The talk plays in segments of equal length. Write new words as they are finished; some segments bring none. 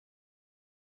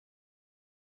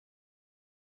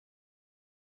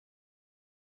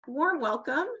warm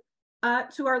welcome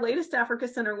to our latest Africa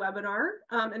Center webinar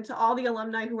and to all the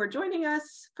alumni who are joining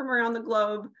us from around the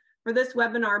globe for this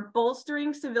webinar,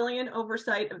 Bolstering Civilian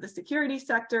Oversight of the Security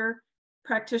Sector,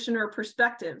 Practitioner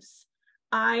Perspectives.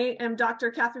 I am Dr.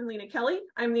 Catherine Lena Kelly.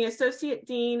 I'm the Associate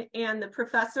Dean and the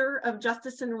Professor of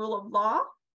Justice and Rule of Law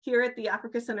here at the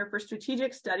Africa Center for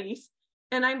Strategic Studies.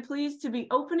 And I'm pleased to be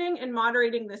opening and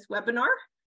moderating this webinar,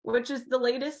 which is the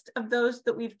latest of those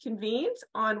that we've convened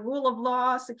on rule of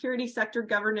law, security sector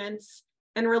governance,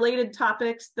 and related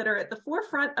topics that are at the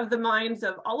forefront of the minds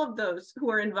of all of those who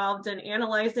are involved in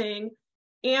analyzing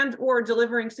and or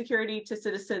delivering security to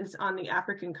citizens on the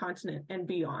African continent and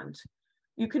beyond.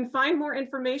 You can find more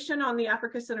information on the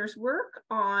Africa Center's work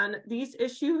on these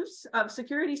issues of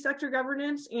security sector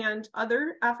governance and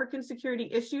other African security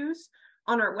issues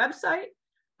on our website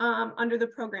under the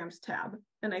Programs tab.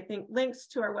 And I think links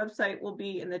to our website will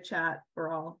be in the chat for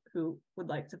all who would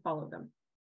like to follow them.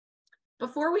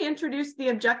 Before we introduce the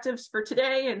objectives for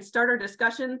today and start our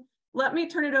discussion, let me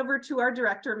turn it over to our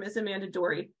director, Ms. Amanda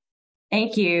Dory.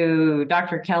 Thank you,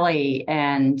 Dr. Kelly,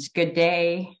 and good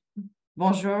day.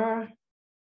 Bonjour,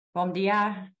 bon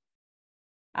dia,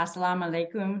 assalamu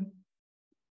alaikum,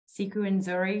 siku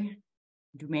nzuri,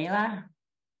 dumela,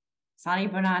 sani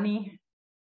bonani.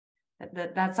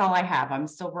 That's all I have. I'm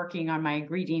still working on my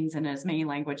greetings in as many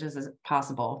languages as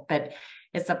possible, but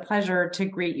it's a pleasure to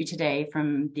greet you today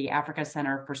from the Africa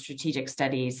Center for Strategic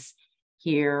Studies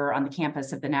here on the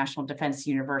campus of the National Defense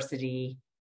University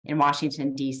in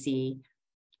Washington, D.C.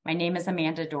 My name is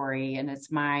Amanda Dory, and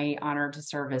it's my honor to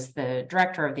serve as the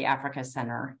director of the Africa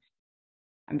Center.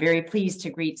 I'm very pleased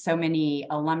to greet so many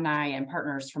alumni and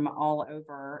partners from all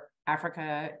over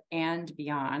Africa and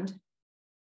beyond.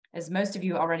 As most of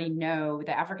you already know,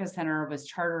 the Africa Center was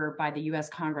chartered by the U.S.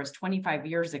 Congress 25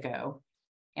 years ago,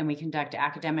 and we conduct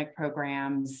academic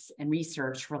programs and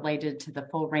research related to the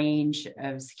full range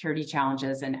of security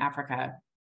challenges in Africa.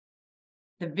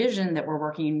 The vision that we're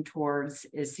working towards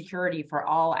is security for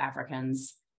all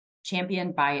Africans,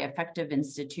 championed by effective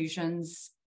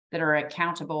institutions that are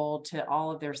accountable to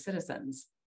all of their citizens.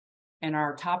 And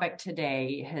our topic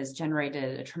today has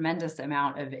generated a tremendous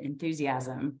amount of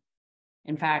enthusiasm.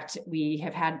 In fact, we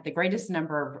have had the greatest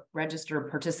number of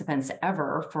registered participants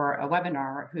ever for a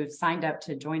webinar who've signed up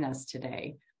to join us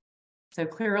today. So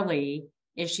clearly,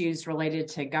 issues related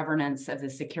to governance of the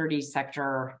security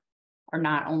sector are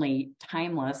not only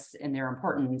timeless in their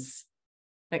importance,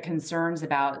 but concerns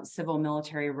about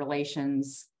civil-military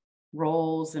relations,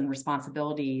 roles, and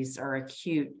responsibilities are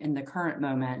acute in the current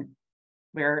moment,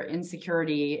 where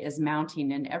insecurity is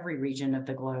mounting in every region of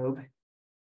the globe.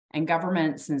 And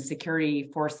governments and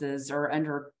security forces are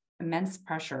under immense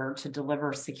pressure to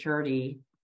deliver security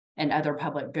and other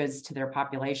public goods to their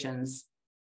populations.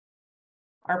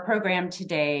 Our program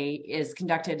today is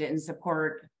conducted in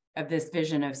support of this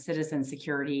vision of citizen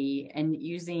security and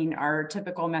using our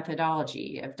typical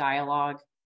methodology of dialogue,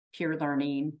 peer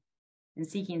learning, and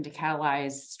seeking to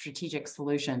catalyze strategic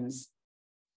solutions.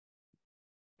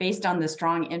 Based on the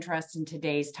strong interest in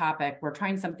today's topic, we're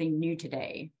trying something new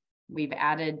today. We've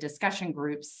added discussion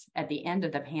groups at the end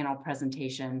of the panel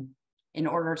presentation in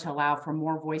order to allow for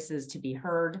more voices to be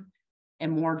heard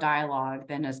and more dialogue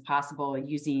than is possible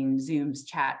using Zoom's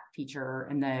chat feature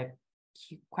in the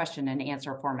question and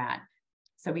answer format.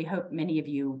 So we hope many of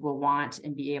you will want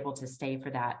and be able to stay for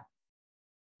that.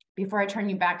 Before I turn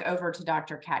you back over to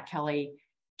Dr. Kat Kelly,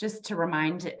 just to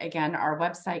remind again, our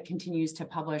website continues to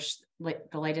publish the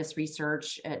latest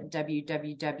research at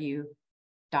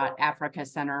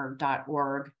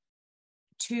www.africacenter.org.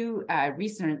 Two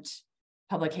recent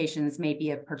publications may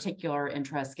be of particular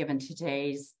interest given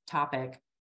today's topic.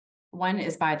 One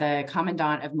is by the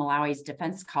Commandant of Malawi's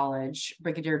Defense College,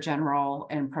 Brigadier General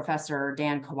and Professor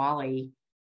Dan Kowali,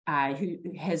 who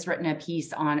has written a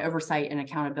piece on oversight and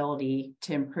accountability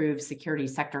to improve security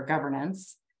sector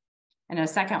governance. And a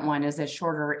second one is a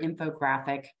shorter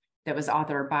infographic that was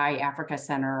authored by Africa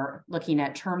Center looking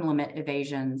at term limit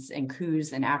evasions and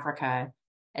coups in Africa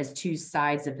as two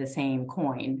sides of the same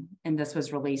coin. And this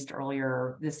was released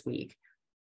earlier this week.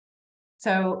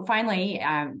 So finally,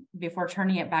 before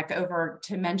turning it back over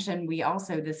to mention, we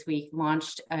also this week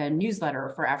launched a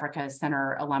newsletter for Africa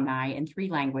Center alumni in 3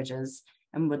 languages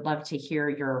and would love to hear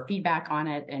your feedback on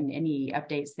it and any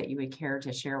updates that you would care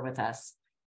to share with us.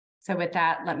 So with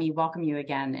that, let me welcome you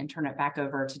again and turn it back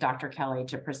over to Dr. Kelly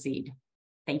to proceed.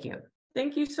 Thank you.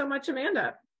 Thank you so much,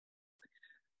 Amanda.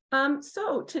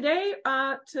 So today,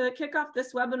 to kick off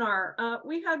this webinar,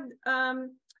 we had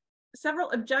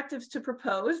several objectives to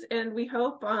propose, and we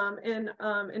hope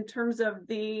in terms of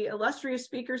the illustrious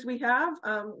speakers we have,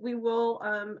 we will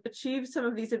achieve some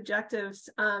of these objectives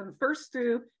first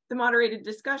through the moderated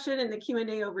discussion and the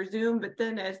Q&A over Zoom, but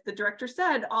then, as the director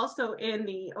said, also in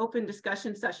the open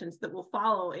discussion sessions that will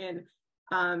follow in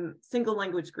single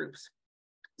language groups.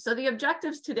 So the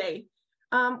objectives today,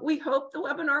 we hope the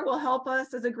webinar will help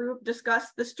us as a group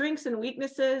discuss the strengths and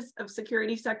weaknesses of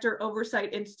security sector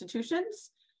oversight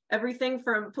institutions, everything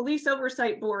from police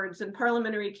oversight boards and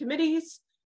parliamentary committees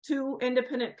to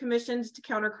independent commissions to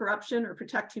counter corruption or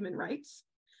protect human rights.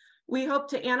 We hope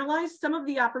to analyze some of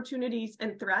the opportunities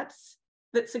and threats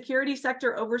that security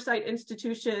sector oversight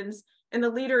institutions and the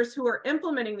leaders who are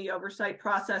implementing the oversight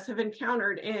process have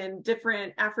encountered in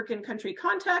different African country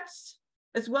contexts,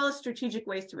 as well as strategic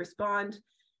ways to respond.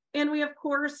 And we, of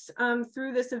course,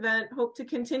 through this event, hope to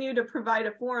continue to provide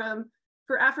a forum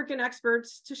for African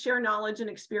experts to share knowledge and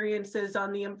experiences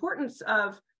on the importance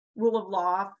of rule of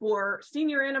law for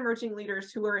senior and emerging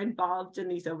leaders who are involved in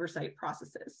these oversight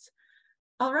processes.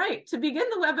 All right, to begin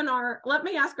the webinar, let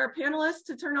me ask our panelists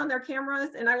to turn on their cameras,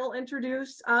 and I will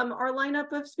introduce our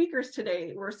lineup of speakers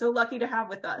today. We're so lucky to have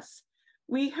with us.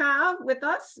 We have with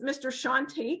us Mr. Sean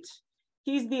Tait.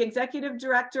 He's the Executive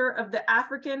Director of the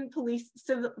African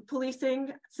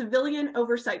Policing Civilian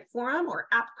Oversight Forum, or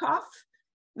APCOF.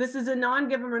 This is a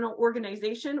non-governmental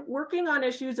organization working on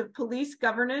issues of police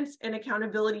governance and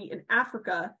accountability in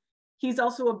Africa. He's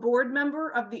also a board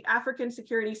member of the African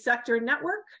Security Sector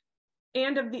Network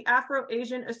and of the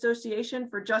Afro-Asian Association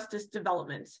for Justice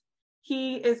Development.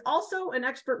 He is also an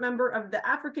expert member of the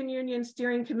African Union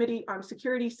Steering Committee on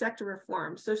Security Sector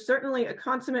Reform, so certainly a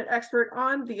consummate expert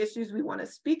on the issues we want to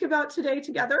speak about today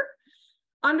together.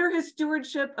 Under his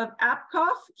stewardship of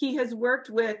APCOF, he has worked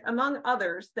with, among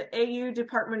others, the AU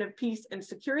Department of Peace and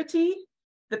Security,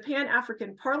 the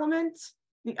Pan-African Parliament,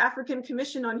 the African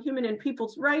Commission on Human and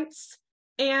People's Rights,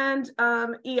 and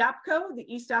EAPCO, the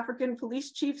East African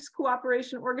Police Chiefs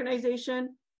Cooperation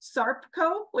Organization,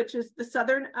 SARPCO, which is the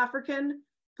Southern African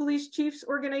Police Chiefs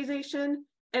Organization,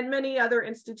 and many other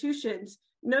institutions,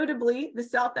 notably the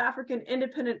South African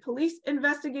Independent Police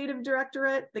Investigative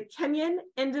Directorate, the Kenyan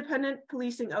Independent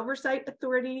Policing Oversight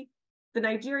Authority, the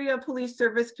Nigeria Police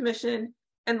Service Commission,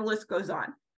 and the list goes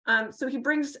on. So he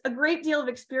brings a great deal of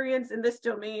experience in this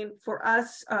domain for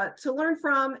us to learn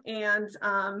from and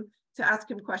to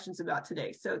ask him questions about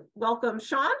today. So welcome,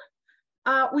 Sean.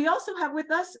 We also have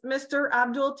with us Mr.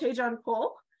 Abdul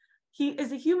Tejan-Cole. He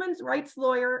is a human rights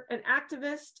lawyer, an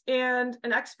activist, and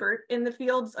an expert in the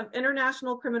fields of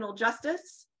international criminal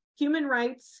justice, human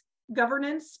rights,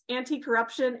 governance,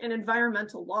 anti-corruption, and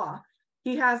environmental law.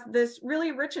 He has this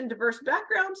really rich and diverse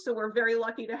background, so we're very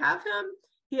lucky to have him.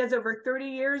 He has over 30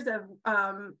 years of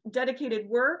dedicated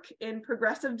work in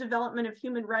progressive development of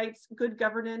human rights, good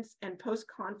governance, and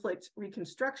post-conflict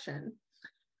reconstruction.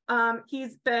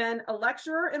 He's been a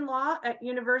lecturer in law at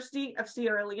University of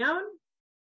Sierra Leone.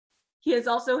 He has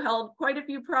also held quite a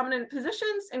few prominent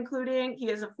positions, including he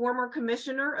is a former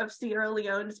commissioner of Sierra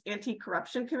Leone's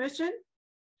Anti-Corruption Commission,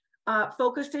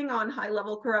 focusing on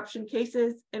high-level corruption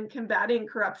cases and combating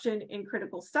corruption in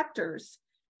critical sectors.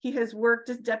 He has worked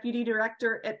as deputy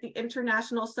director at the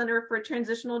International Center for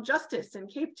Transitional Justice in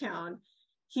Cape Town.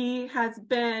 He has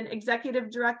been executive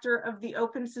director of the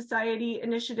Open Society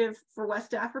Initiative for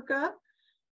West Africa,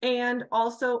 and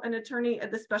also an attorney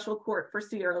at the Special Court for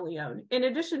Sierra Leone, in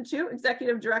addition to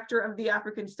executive director of the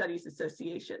African Studies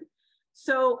Association.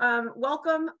 So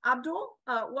welcome, Abdul,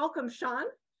 welcome, Sean,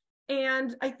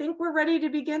 and I think we're ready to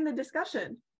begin the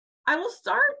discussion. I will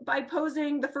start by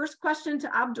posing the first question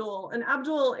to Abdul. And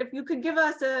Abdul, if you could give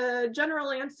us a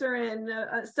general answer in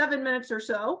 7 minutes or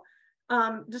so,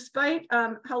 despite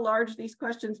how large these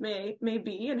questions may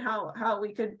be and how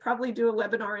we could probably do a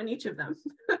webinar in each of them.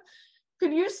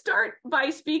 Could you start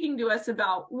by speaking to us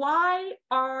about why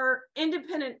are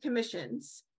independent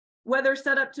commissions, whether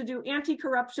set up to do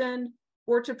anti-corruption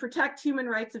or to protect human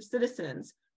rights of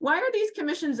citizens, why are these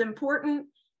commissions important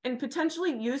and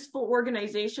potentially useful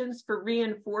organizations for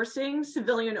reinforcing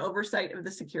civilian oversight of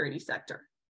the security sector?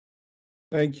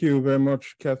 Thank you very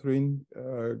much, Catherine.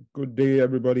 Good day,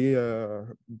 everybody.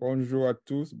 Bonjour à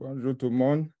tous, bonjour tout le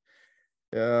monde.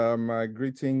 My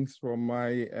greetings from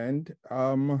my end.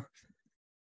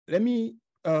 Let me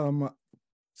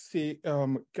say,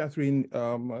 Catherine,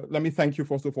 let me thank you,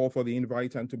 first of all, for the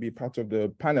invite and to be part of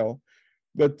the panel.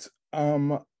 But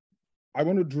I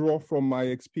want to draw from my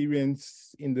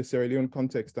experience in the Sierra Leone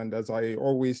context, and as I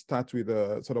always start with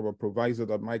a sort of a proviso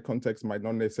that my context might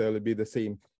not necessarily be the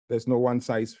same there's no one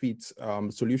size fits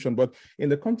solution. But in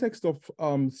the context of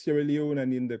Sierra Leone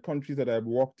and in the countries that I've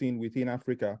worked in within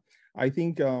Africa, I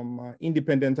think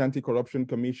independent anti-corruption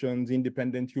commissions,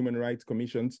 independent human rights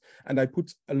commissions, and I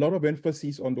put a lot of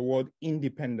emphasis on the word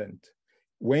independent.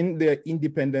 When they're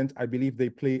independent, I believe they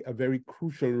play a very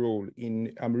crucial role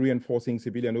in reinforcing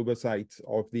civilian oversight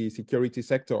of the security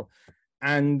sector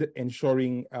and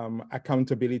ensuring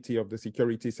accountability of the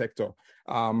security sector.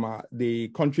 They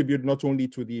contribute not only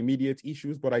to the immediate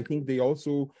issues, but I think they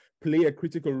also play a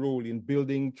critical role in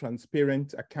building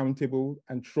transparent, accountable,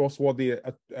 and trustworthy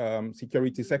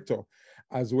security sector,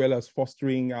 as well as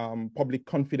fostering public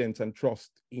confidence and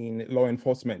trust in law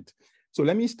enforcement. So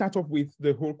let me start off with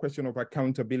the whole question of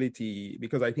accountability,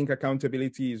 because I think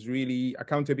accountability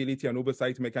and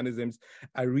oversight mechanisms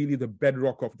are really the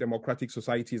bedrock of democratic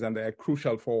societies, and they are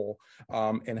crucial for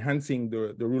enhancing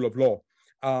the rule of law.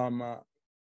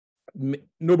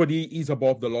 Nobody is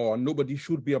above the law, and nobody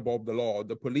should be above the law.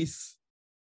 The police,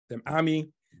 the army,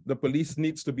 the police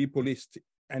needs to be policed,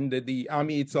 and the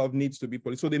army itself needs to be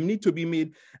policed. So they need to be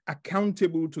made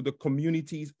accountable to the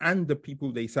communities and the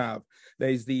people they serve. There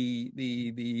is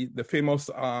the famous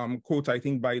quote, I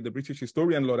think, by the British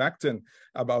historian Lord Acton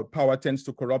about power tends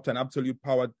to corrupt and absolute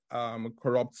power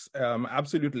corrupts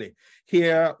absolutely.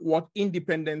 Here, what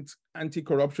independent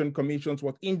anti-corruption commissions,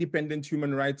 what independent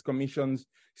human rights commissions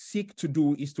seek to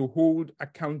do is to hold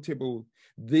accountable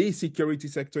the security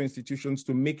sector institutions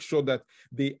to make sure that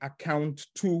they account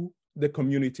to the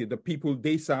community, the people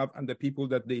they serve, and the people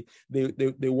that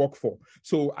they work for.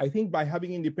 So I think by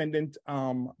having independent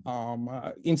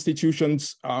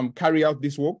institutions carry out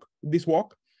this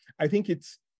work, I think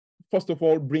it's, first of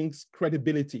all, brings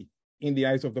credibility in the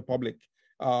eyes of the public.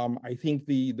 I think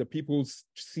the people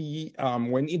see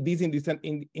when these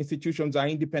institutions are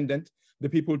independent, the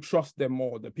people trust them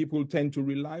more. The people tend to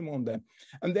rely more on them.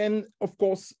 And then, of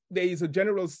course, there is a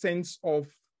general sense of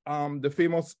the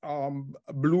famous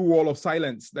blue wall of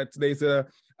silence, that there's the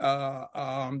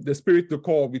spirit de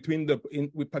corps between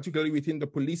particularly within the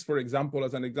police, for example,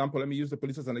 as an example. Let me use the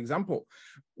police as an example.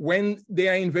 When they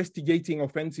are investigating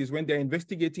offenses, when they're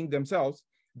investigating themselves,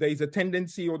 there is a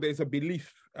tendency, or there's a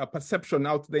belief, a perception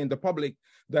out there in the public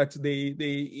that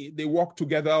they work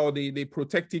together, or they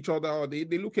protect each other, or they're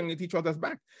looking at each other's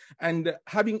back. And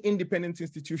having independent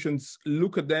institutions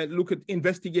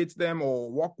investigate them, or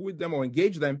work with them, or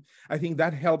engage them, I think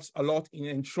that helps a lot in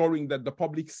ensuring that the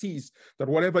public sees that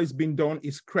whatever is being done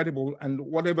is credible, and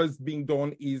whatever is being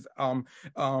done is not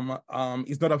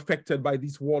affected by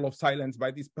this wall of silence,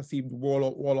 by this perceived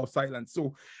wall of silence.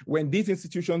 So when these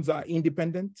institutions are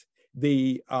independent,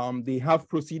 they have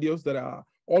procedures that are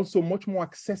also much more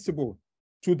accessible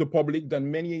to the public than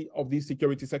many of these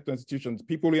security sector institutions.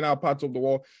 People in our parts of the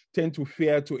world tend to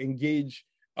fear to engage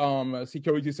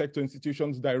security sector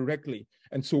institutions directly.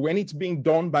 And so when it's being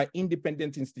done by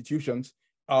independent institutions,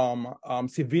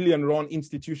 civilian-run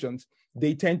institutions,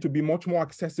 they tend to be much more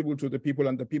accessible to the people,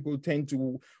 and the people tend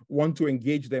to want to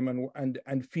engage them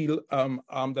and feel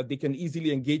that they can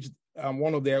easily engage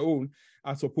one of their own,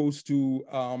 as opposed to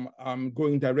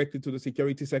going directly to the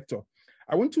security sector.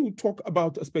 I want to talk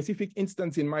about a specific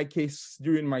instance in my case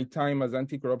during my time as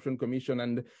Anti-Corruption Commission,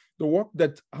 and the work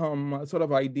that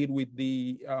I did with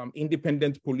the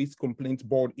Independent Police Complaints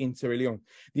Board in Sierra Leone.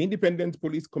 The Independent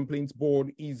Police Complaints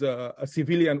Board is a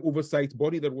civilian oversight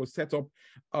body that was set up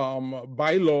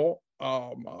by law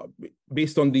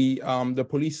based on the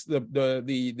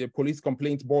Police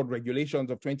Complaints Board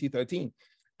regulations of 2013.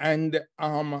 And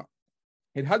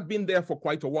it had been there for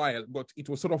quite a while, but it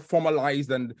was sort of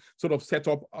formalized and sort of set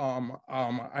up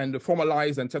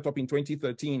formalized and set up in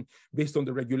 2013 based on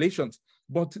the regulations.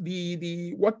 But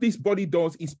what this body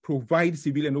does is provide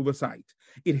civilian oversight.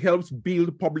 It helps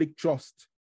build public trust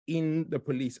in the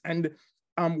police. And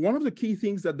one of the key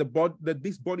things that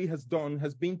this body has done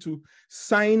has been to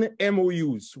sign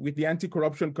MOUs with the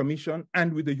Anti-Corruption Commission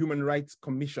and with the Human Rights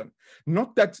Commission.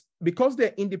 Not that because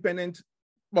they're independent,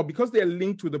 but because they're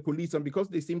linked to the police, and because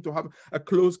they seem to have a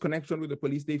close connection with the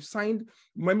police, they've signed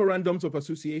memorandums of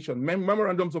association,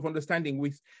 memorandums of understanding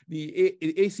with the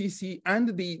ACC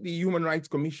and the Human Rights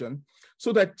Commission,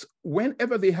 so that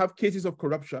whenever they have cases of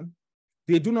corruption,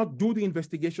 they do not do the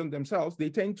investigation themselves. They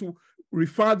tend to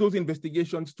refer those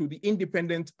investigations to the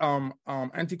independent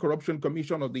Anti-Corruption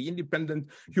Commission or the independent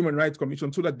Human Rights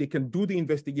Commission, so that they can do the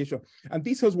investigation. And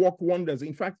this has worked wonders.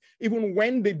 In fact, even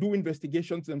when they do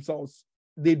investigations themselves,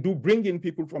 they do bring in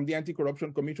people from the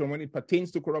Anti-Corruption Commission when it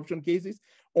pertains to corruption cases,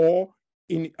 or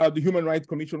in the Human Rights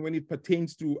Commission when it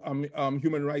pertains to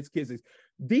human rights cases.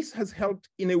 This has helped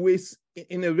in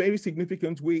a very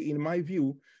significant way, in my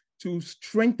view, to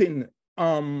strengthen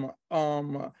the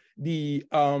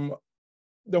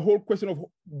whole question of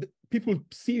people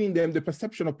seeing them, the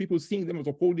perception of people seeing them as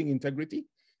upholding integrity.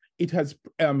 It has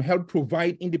helped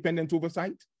provide independent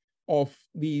oversight of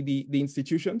the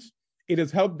institutions. It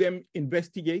has helped them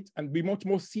investigate and be much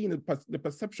more seen, the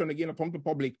perception again from the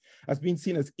public as being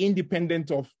seen as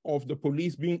independent of the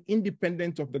police, being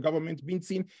independent of the government, being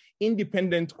seen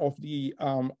independent of the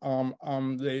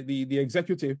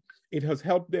executive. It has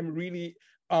helped them really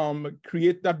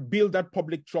build that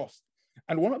public trust.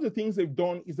 And one of the things they've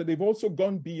done is that they've also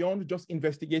gone beyond just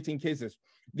investigating cases.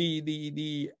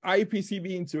 The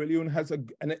IPCB in Sierra Leone has a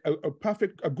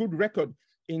good record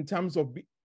in terms of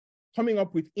coming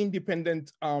up with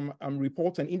independent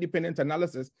reports and independent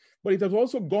analysis, but it has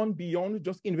also gone beyond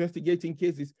just investigating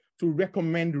cases to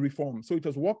recommend reform. So it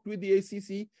has worked with the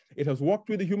ACC, it has worked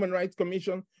with the Human Rights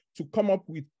Commission to come up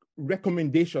with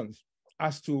recommendations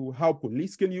as to how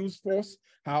police can use force,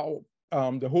 how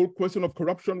the whole question of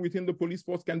corruption within the police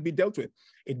force can be dealt with.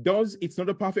 It's not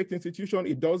a perfect institution,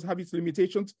 it does have its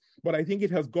limitations, but I think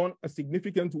it has gone a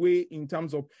significant way in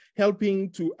terms of helping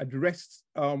to address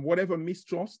whatever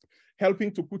mistrust,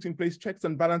 helping to put in place checks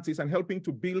and balances, and helping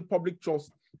to build public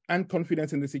trust and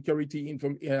confidence in the security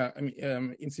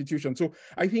institution. So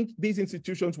I think these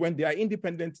institutions, when they are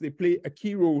independent, they play a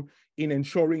key role in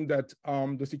ensuring that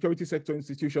the security sector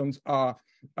institutions are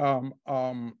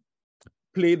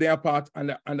play their part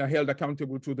and are held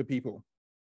accountable to the people.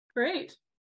 Great.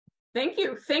 Thank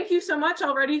you. Thank you so much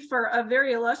already for a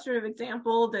very illustrative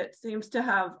example that seems to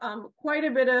have quite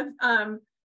a bit of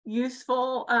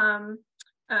useful,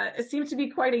 it seems to be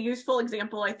quite a useful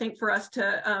example, I think, for us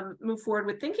to move forward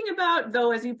with thinking about,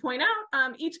 though, as you point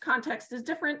out, each context is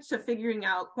different, so figuring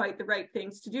out quite the right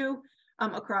things to do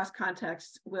across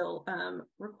contexts will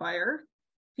require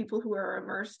people who are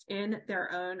immersed in their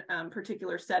own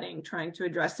particular setting trying to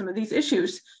address some of these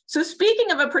issues. So speaking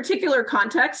of a particular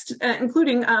context,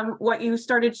 including what you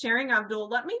started sharing, Abdul,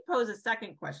 let me pose a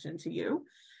second question to you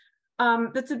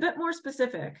that's a bit more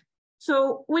specific.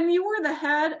 So when you were the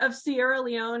head of Sierra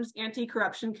Leone's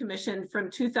Anti-Corruption Commission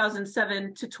from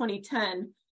 2007 to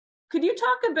 2010, could you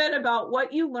talk a bit about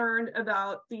what you learned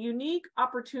about the unique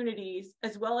opportunities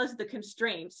as well as the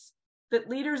constraints that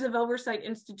leaders of oversight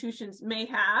institutions may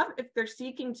have if they're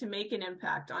seeking to make an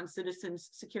impact on citizens'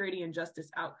 security and justice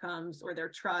outcomes or their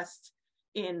trust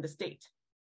in the state?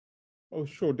 Oh,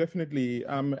 sure, definitely.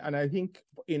 And I think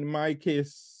in my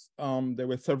case, there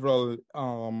were several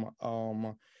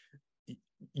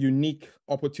unique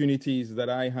opportunities that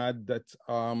I had that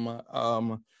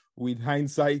with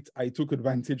hindsight, I took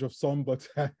advantage of some, but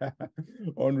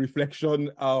on reflection,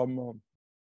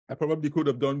 I probably could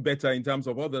have done better in terms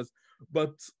of others.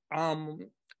 But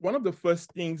one of the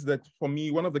first things that, for me,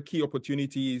 one of the key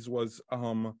opportunities was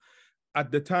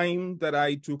at the time that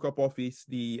I took up office,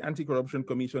 the Anti-Corruption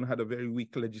Commission had a very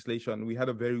weak legislation. We had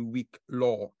a very weak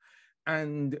law.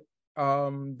 And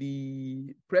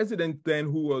the president then,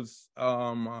 who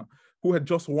had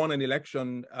just won an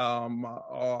election,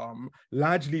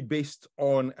 largely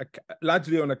on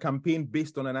a campaign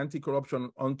based on an anti-corruption,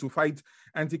 to fight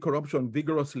anti-corruption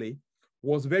vigorously,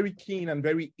 was very keen and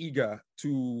very eager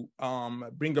to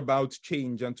bring about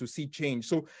change and to see change.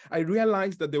 So I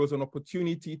realized that there was an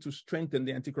opportunity to strengthen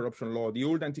the anti-corruption law. The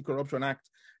old Anti-Corruption Act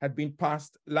had been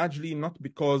passed largely not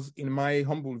because, in my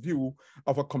humble view,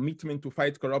 of a commitment to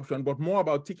fight corruption, but more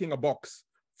about ticking a box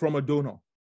from a donor.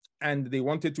 And they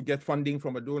wanted to get funding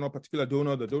from a donor, particular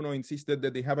donor. The donor insisted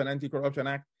that they have an Anti-Corruption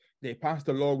Act. They passed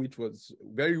a law which was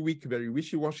very weak, very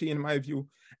wishy-washy in my view.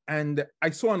 And I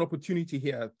saw an opportunity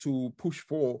here to push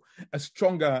for a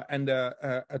stronger and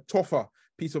a tougher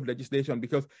piece of legislation,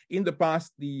 because in the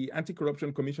past, the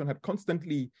Anti-Corruption Commission had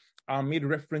constantly made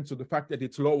reference to the fact that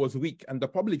its law was weak. And the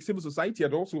public civil society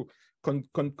had also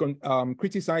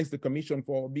criticized the commission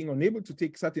for being unable to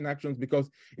take certain actions because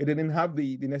it didn't have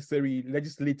the necessary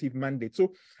legislative mandate.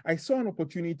 So I saw an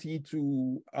opportunity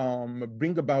to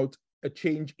bring about a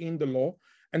change in the law.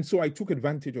 And so I took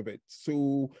advantage of it.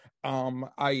 So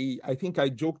I think I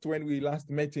joked when we last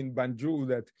met in Banjul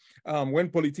that when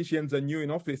politicians are new in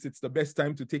office, it's the best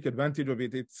time to take advantage of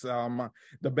it. It's the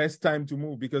best time to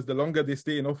move, because the longer they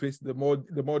stay in office, the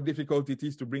more difficult it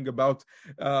is to bring about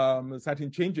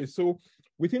certain changes. So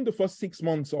within the first 6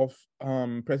 months of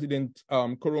President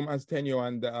Koroma's tenure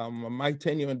and my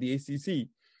tenure in the ACC,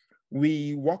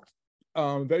 we worked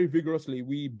very vigorously.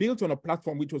 We built on a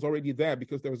platform which was already there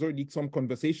because there was already some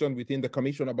conversation within the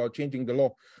commission about changing the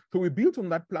law. So we built on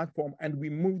that platform and we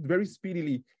moved very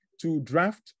speedily to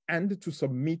draft and to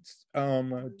submit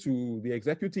to the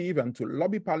executive and to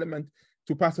lobby Parliament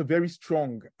to pass a very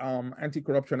strong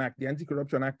anti-corruption act, the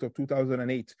Anti-Corruption Act of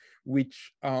 2008,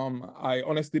 which I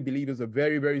honestly believe is a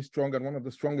very, very strong and one of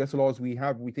the strongest laws we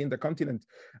have within the continent.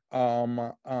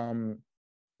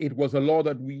 It was a law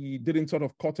that we didn't sort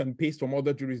of cut and paste from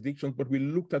other jurisdictions, but we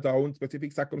looked at our own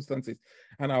specific circumstances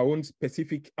and our own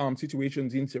specific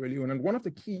situations in Sierra Leone. And one of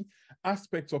the key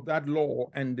aspects of that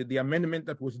law and the amendment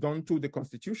that was done to the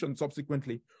Constitution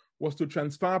subsequently was to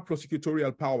transfer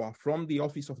prosecutorial power from the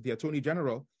Office of the Attorney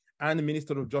General and the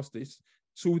Minister of Justice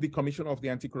to the Commission of the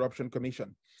Anti-Corruption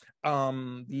Commission.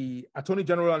 The Attorney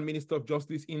General and Minister of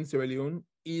Justice in Sierra Leone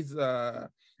is a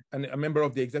member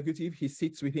of the executive. He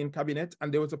sits within cabinet,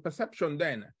 and there was a perception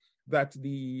then that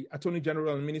the Attorney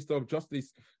General and Minister of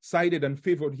Justice sided and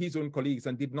favored his own colleagues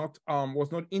and did not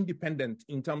was not independent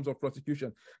in terms of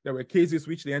prosecution. There were cases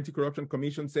which the Anti-Corruption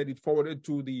Commission said it forwarded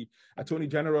to the Attorney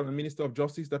General and Minister of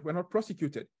Justice that were not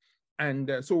prosecuted. And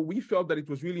so we felt that it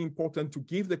was really important to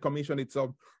give the commission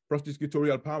itself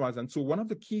prosecutorial powers. And so one of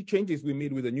the key changes we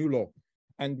made with the new law,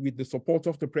 and with the support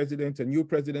of the president, a new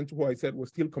president who I said was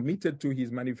still committed to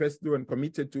his manifesto and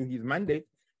committed to his mandate,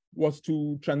 was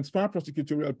to transfer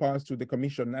prosecutorial powers to the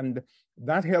commission. And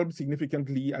that helped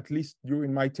significantly, at least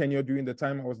during my tenure, during the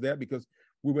time I was there, because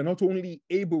we were not only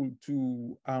able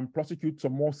to prosecute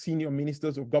some more senior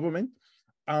ministers of government,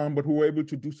 but we were able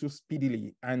to do so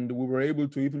speedily. And we were able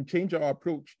to even change our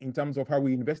approach in terms of how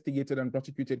we investigated and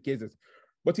prosecuted cases.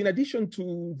 But in addition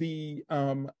to the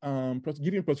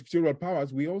giving prosecutorial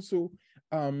powers, we also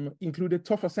included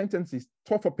tougher sentences,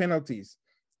 tougher penalties.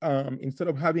 Instead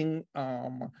of having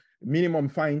minimum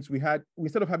fines,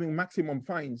 instead of having maximum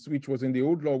fines, which was in the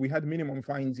old law, we had minimum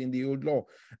fines in the old law.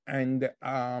 And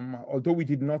although we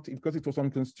did not, because it was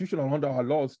unconstitutional under our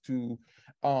laws to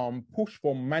push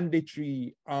for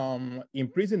mandatory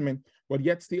imprisonment, but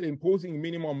yet still imposing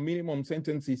minimum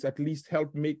sentences at least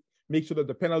helped make sure that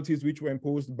the penalties which were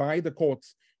imposed by the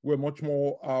courts were much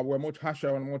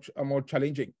harsher and more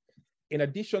challenging. In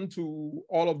addition to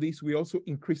all of this, we also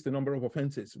increased the number of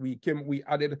offenses. We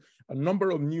added a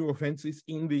number of new offenses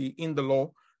in the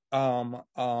law,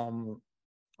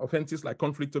 offenses like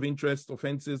conflict of interest,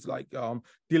 offenses like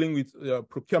dealing with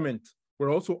procurement were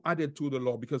also added to the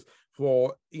law, because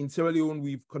in Sierra Leone,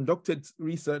 we've conducted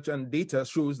research and data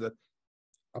shows that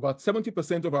about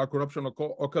 70% of our corruption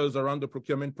occurs around the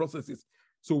procurement processes.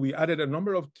 So we added a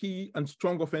number of key and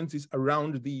strong offenses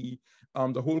around the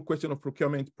whole question of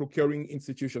procuring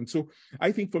institutions. So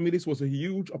I think for me, this was a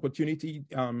huge opportunity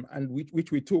and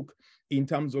which we took in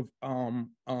terms of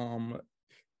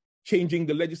changing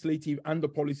the legislative and the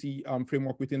policy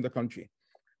framework within the country.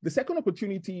 The second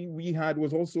opportunity we had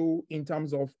was also in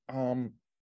terms of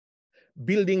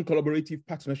building collaborative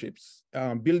partnerships.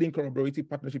 I've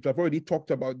already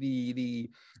talked about the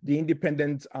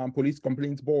independent police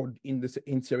complaints board in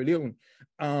Sierra Leone,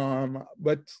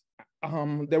 but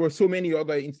there were so many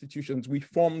other institutions. We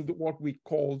formed what we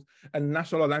called a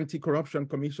National Anti-Corruption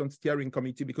Commission Steering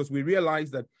Committee, because we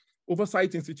realized that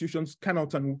oversight institutions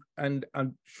cannot and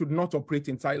should not operate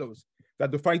in silos.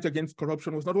 That the fight against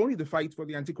corruption was not only the fight for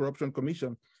the Anti-Corruption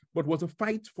Commission, but was a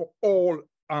fight for all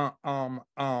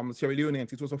Sierra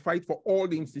Leoneans. It was a fight for all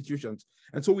the institutions.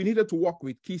 And so we needed to work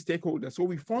with key stakeholders. So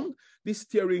we formed this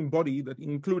steering body that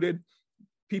included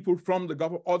people from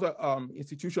the other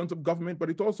institutions of government,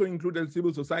 but it also included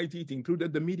civil society, it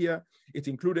included the media, it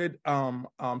included some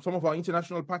of our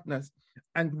international partners.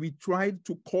 And we tried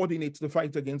to coordinate the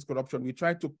fight against corruption. We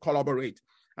tried to collaborate.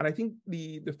 And I think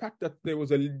the fact that there was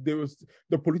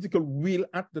the political will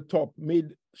at the top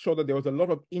made sure that there was a lot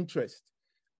of interest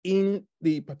in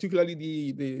particularly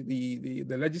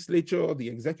the legislature, the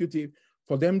executive,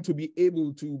 for them to be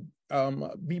able to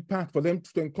be part, for them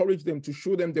to encourage them, to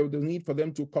show them the need for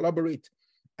them to collaborate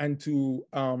and to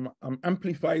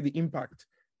amplify the impact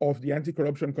of the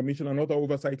Anti-Corruption Commission and other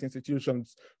oversight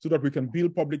institutions, so that we can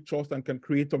build public trust and can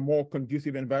create a more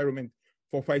conducive environment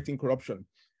for fighting corruption.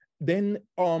 Then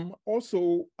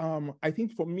also, I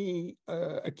think for me,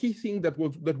 a key thing that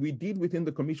we did within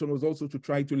the commission was also to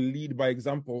try to lead by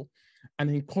example and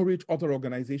encourage other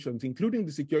organizations, including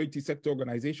the security sector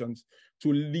organizations,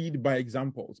 to lead by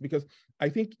examples. Because I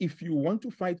think if you want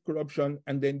to fight corruption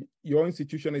and then your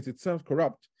institution is itself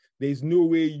corrupt, there's no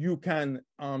way you can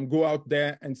go out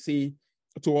there and say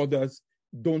to others,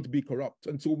 don't be corrupt.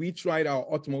 And so we tried our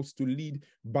utmost to lead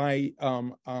by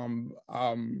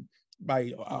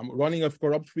running a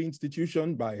corrupt-free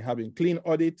institution, by having clean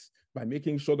audits, by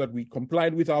making sure that we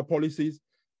complied with our policies,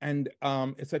 and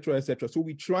et cetera, et cetera. So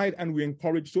we tried and we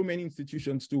encouraged so many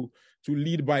institutions to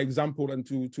lead by example and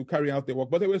to carry out their work.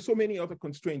 But there were so many other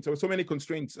constraints. There were so many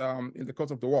constraints in the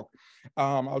course of the work.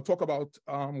 I'll talk about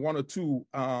one or two.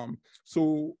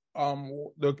 The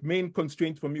main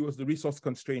constraint for me was the resource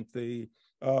constraint, the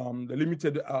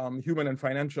limited human and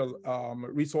financial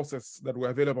resources that were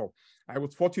available. I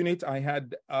was fortunate. I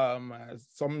had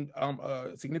some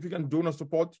significant donor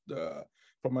support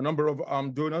from a number of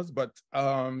donors, but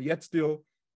yet still,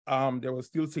 there was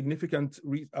still significant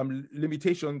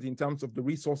limitations in terms of the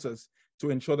resources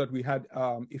to ensure that we had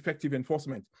effective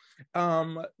enforcement.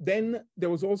 Then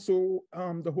there was also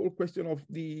the whole question of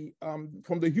the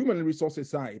from the human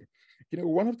resources side. You know,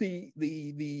 one of the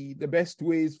best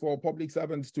ways for public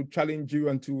servants to challenge you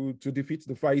and to defeat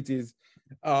the fight is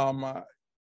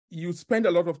you spend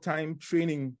a lot of time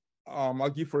training. I'll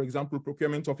give, for example,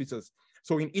 procurement officers.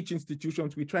 So in each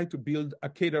institution, we try to build a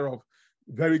cadre of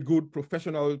very good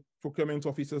professional procurement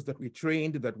officers that we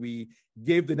trained, that we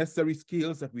gave the necessary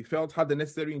skills, that we felt had the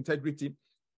necessary integrity.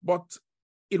 But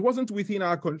it wasn't within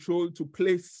our control to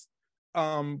place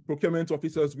procurement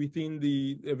officers within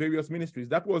the various ministries.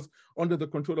 That was under the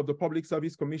control of the Public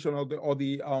Service Commission or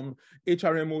the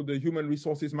HRMO, the Human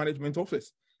Resources Management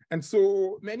Office. And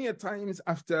so many a times,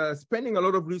 after spending a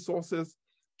lot of resources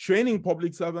training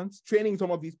public servants, training some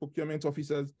of these procurement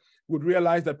officers, would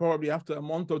realize that probably after a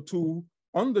month or two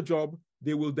on the job,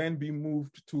 they will then be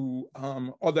moved to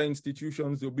other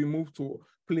institutions. They'll be moved to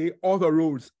play other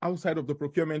roles outside of the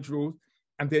procurement roles.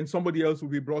 And then somebody else will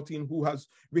be brought in who has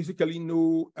basically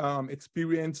no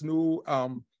experience, no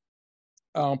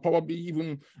probably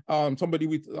even somebody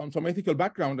with some ethical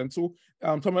background, and so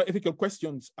some ethical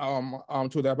questions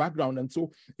to their background. And so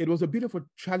it was a bit of a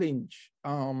challenge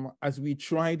as we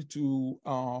tried to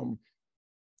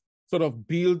sort of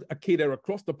build a cadre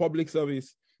across the public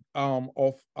service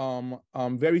of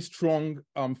very strong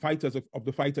fighters of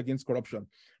the fight against corruption.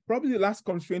 Probably the last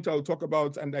constraint I'll talk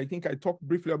about, and I think I talked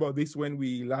briefly about this when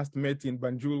we last met in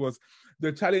Banjul, was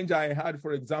the challenge I had,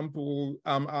 for example,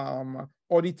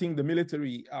 auditing the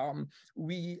military.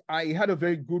 I had a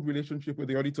very good relationship with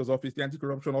the Auditor's Office, the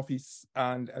Anti-Corruption Office,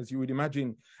 and as you would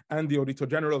imagine, and the Auditor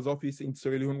General's Office in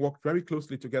Sierra Leone worked very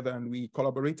closely together and we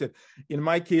collaborated. In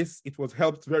my case, it was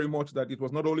helped very much that it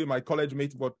was not only my college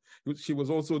mate, but she was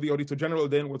also the Auditor General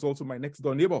then, was also my next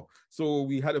door neighbor. So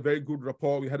we had a very good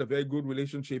rapport, we had a very good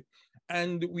relationship,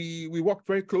 and we worked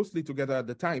very closely together at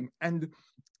the time. And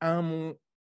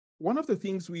one of the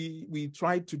things we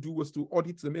tried to do was to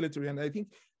audit the military, and I think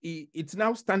it's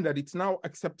now standard, it's now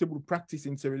acceptable practice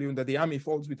in Sierra Leone that the army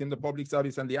falls within the public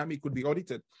service and the army could be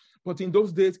audited. But in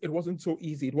those days, it wasn't so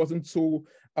easy, it wasn't so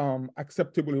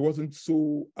acceptable, it wasn't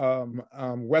so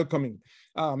welcoming.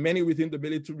 Many within the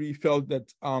military felt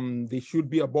that they should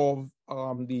be above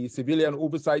the civilian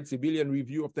oversight, civilian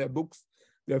review of their books,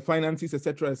 their finances, et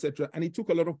cetera, et cetera. And it took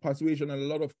a lot of persuasion and a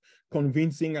lot of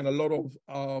convincing and a lot of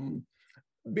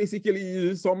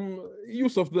basically some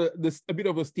use of a bit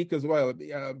of a stick as well,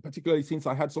 particularly since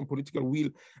I had some political will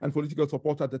and political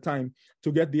support at the time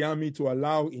to get the army to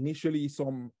allow initially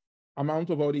some amount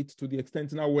of audit, to the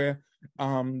extent now where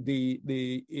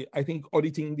I think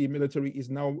auditing the military is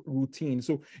now routine.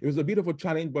 So it was a bit of a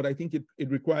challenge, but I think it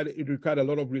required a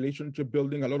lot of relationship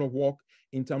building, a lot of work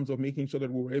in terms of making sure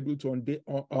that we were able to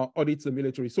audit the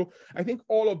military. So I think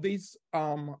all of these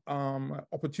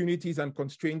opportunities and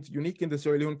constraints unique in the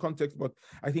Sierra Leone context, but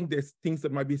I think there's things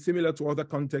that might be similar to other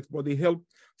contexts, but they help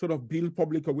sort of build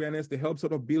public awareness, they help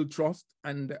sort of build trust.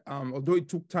 And although it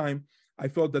took time, I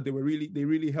felt that they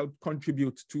really helped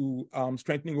contribute to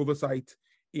strengthening oversight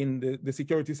in the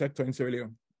security sector in Sierra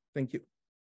Leone. Thank you.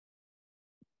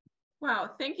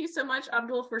 Wow, thank you so much,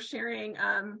 Abdul, for sharing,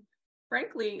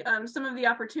 frankly, some of the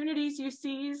opportunities you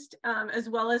seized, as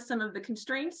well as some of the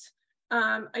constraints.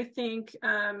 I think,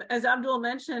 as Abdul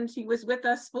mentioned, he was with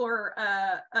us for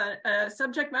a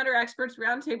subject matter experts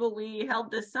roundtable we held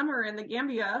this summer in the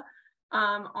Gambia,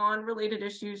 on related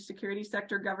issues, security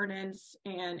sector governance,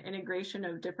 and integration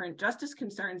of different justice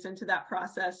concerns into that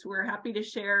process. We're happy to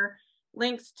share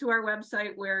links to our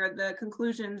website where the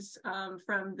conclusions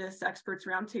from this experts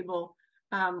roundtable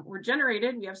were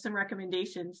generated. We have some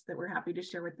recommendations that we're happy to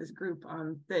share with this group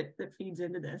that feeds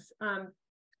into this.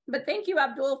 But thank you,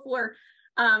 Abdul, for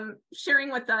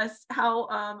sharing with us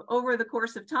how over the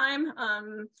course of time,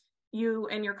 you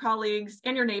and your colleagues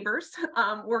and your neighbors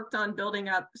worked on building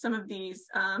up some of these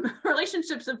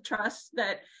relationships of trust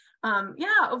that,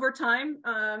 over time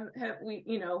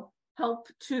help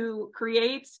to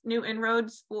create new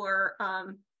inroads for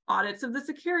audits of the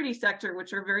security sector,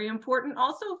 which are very important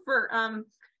also for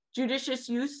judicious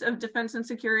use of defense and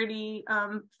security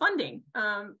funding,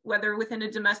 whether within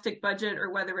a domestic budget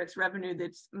or whether it's revenue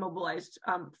that's mobilized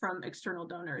from external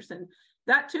donors. And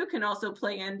that too can also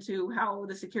play into how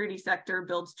the security sector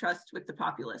builds trust with the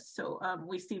populace. So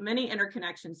we see many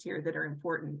interconnections here that are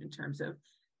important in terms of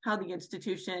how the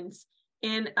institutions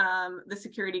in the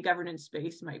security governance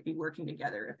space might be working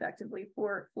together effectively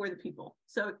for the people.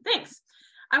 So thanks.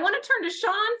 I want to turn to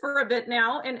Sean for a bit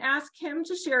now and ask him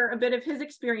to share a bit of his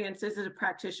experiences as a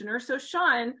practitioner. So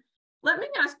Sean, let me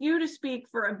ask you to speak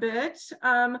for a bit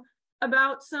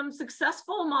about some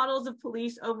successful models of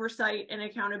police oversight and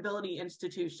accountability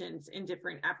institutions in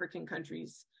different African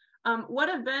countries. What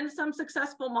have been some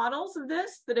successful models of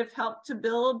this that have helped to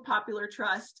build popular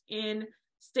trust in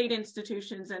state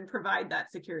institutions and provide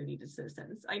that security to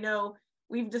citizens? I know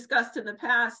we've discussed in the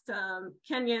past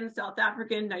Kenyan, South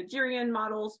African, Nigerian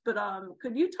models, but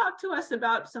could you talk to us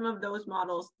about some of those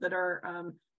models that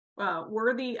are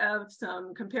worthy of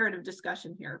some comparative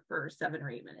discussion here for 7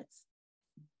 or 8 minutes?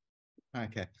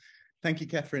 Okay. Thank you,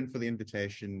 Catherine, for the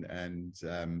invitation, and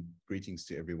greetings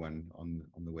to everyone on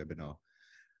the webinar.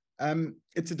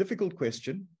 It's a difficult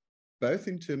question, both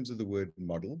in terms of the word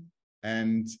model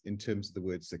and in terms of the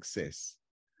word success.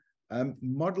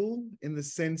 Model in the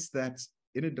sense that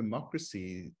in a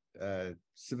democracy,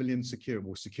 civilian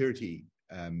security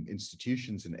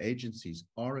institutions and agencies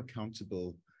are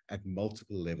accountable at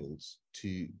multiple levels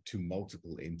to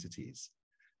multiple entities.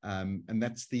 And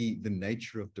that's the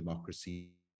nature of democracy,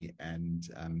 and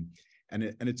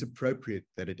it's appropriate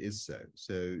that it is so.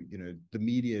 So, you know, the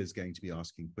media is going to be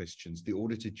asking questions. The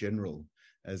Auditor General,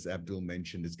 as Abdul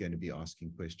mentioned, is going to be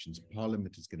asking questions.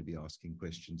 Parliament is going to be asking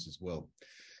questions as well.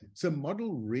 So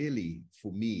model really,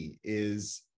 for me,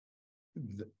 is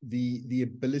the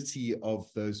ability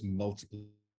of those multiple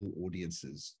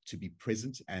audiences to be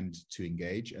present and to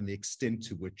engage, and the extent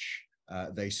to which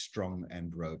they're strong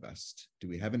and robust. Do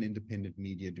we have an independent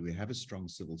media? Do we have a strong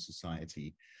civil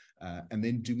society? And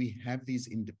then do we have these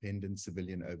independent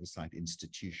civilian oversight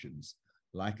institutions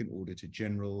like an Auditor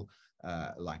General,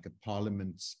 like a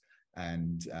Parliament,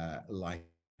 and like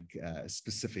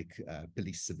specific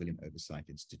police civilian oversight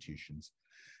institutions?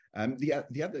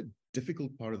 The other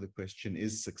difficult part of the question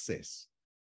is success,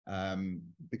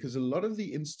 because a lot of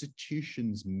the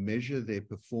institutions measure their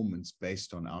performance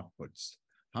based on outputs.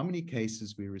 How many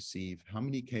cases we receive, how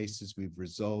many cases we've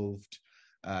resolved,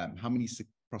 how many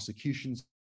prosecutions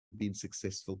have been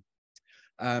successful.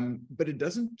 But it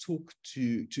doesn't talk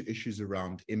to issues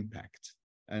around impact.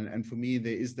 And for me,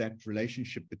 there is that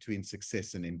relationship between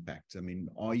success and impact. I mean,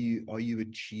 are you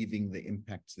achieving the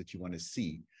impacts that you want to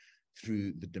see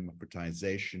through the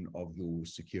democratization of your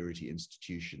security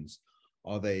institutions?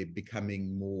 Are they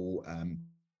becoming more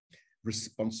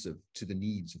responsive to the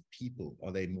needs of people?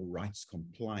 Are they more rights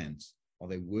compliant? Are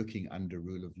they working under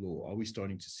rule of law? Are we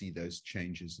starting to see those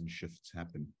changes and shifts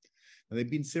happen? Now, there have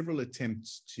been several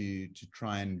attempts to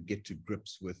try and get to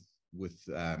grips with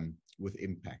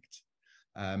impact.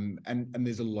 And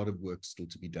there's a lot of work still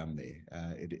to be done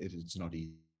there. It's not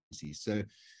easy. So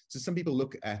some people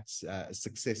look at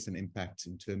success and impact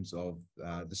in terms of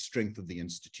the strength of the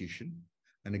institution.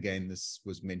 And again, this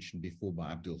was mentioned before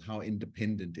by Abdul. How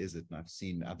independent is it? And I've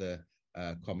seen other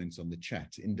comments on the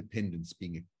chat. Independence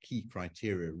being a key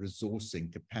criteria,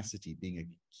 resourcing, capacity being a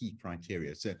key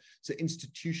criteria. So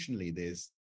institutionally,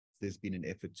 there's been an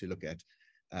effort to look at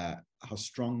how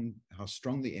strong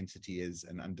the entity is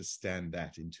and understand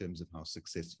that in terms of how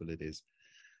successful it is.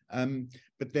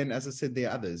 But then, as I said, there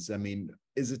are others. I mean,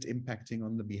 is it impacting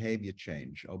on the behavior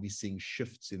change? Are we seeing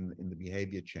shifts in the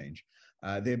behavior change?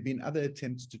 There have been other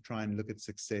attempts to try and look at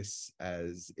success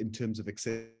as in terms of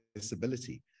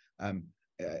accessibility.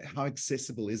 How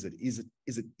accessible is it? Is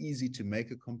it easy to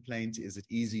make a complaint? Is it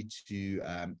easy to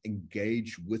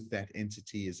engage with that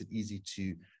entity? Is it easy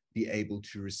to be able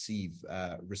to receive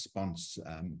response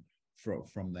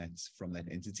from that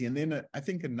entity? And then I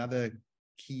think another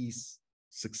key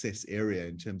success area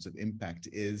in terms of impact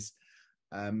is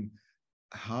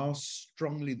how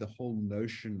strongly the whole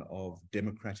notion of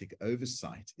democratic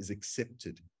oversight is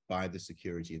accepted by the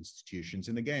security institutions.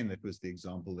 And again, that was the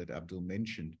example that Abdul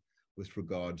mentioned with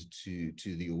regard to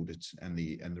the audit and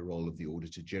the role of the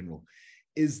Auditor General.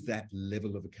 Is that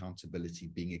level of accountability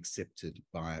being accepted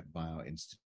by our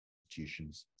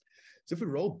institutions? So if we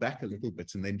roll back a little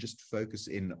bit and then just focus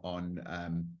in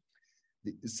on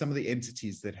some of the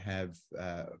entities that have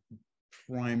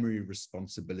primary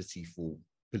responsibility for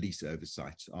police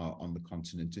oversight on the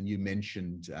continent. And you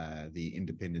mentioned the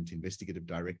Independent Investigative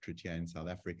Directorate here in South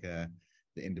Africa,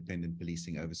 the Independent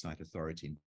Policing Oversight Authority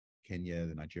in Kenya,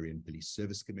 the Nigerian Police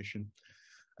Service Commission.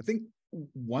 I think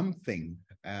one thing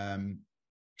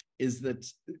is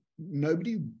that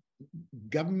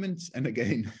government, and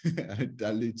again, I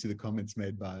allude to the comments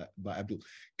made by Abdul,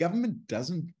 government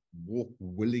doesn't walk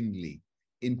willingly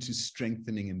into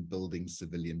strengthening and building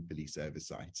civilian police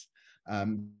oversight.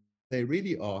 They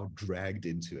really are dragged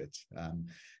into it.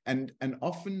 And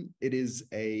often it is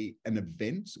an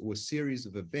event or a series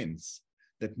of events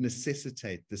that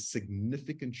necessitate the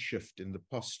significant shift in the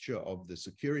posture of the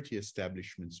security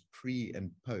establishments pre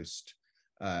and post,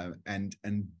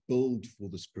 and build for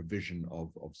this provision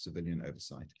of civilian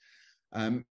oversight.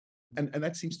 And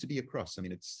that seems to be across. I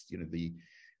mean, it's, you know,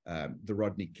 the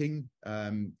Rodney King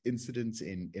incident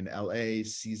in LA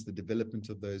sees the development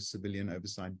of those civilian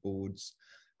oversight boards.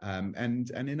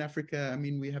 And in Africa, I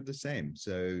mean, we have the same.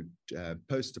 So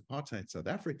post-apartheid South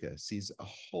Africa sees a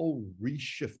whole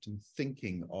reshift in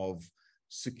thinking of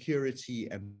security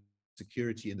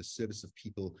in the service of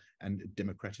people and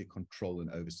democratic control and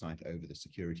oversight over the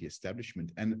security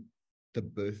establishment, and the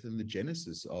birth and the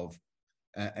genesis of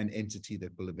an entity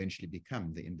that will eventually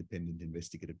become the Independent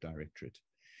Investigative Directorate.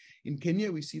 In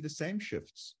Kenya, we see the same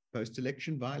shifts,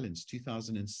 post-election violence,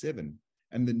 2007,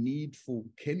 and the need for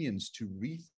Kenyans to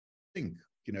rethink,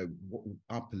 you know,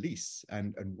 our police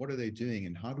and what are they doing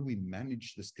and how do we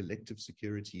manage this collective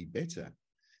security better?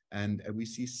 And we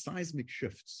see seismic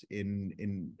shifts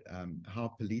in how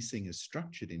policing is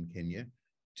structured in Kenya,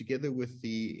 together with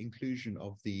the inclusion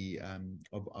of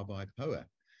IPOA,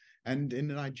 and in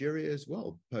Nigeria as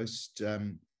well, post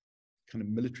kind of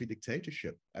military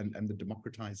dictatorship and the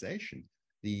democratization,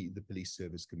 the police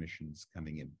service commissions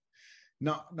coming in.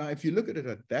 Now, if you look at it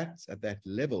at that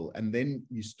level, and then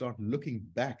you start looking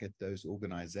back at those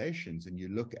organizations, and you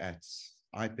look at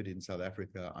IPID in South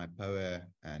Africa, IPOA,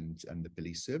 and the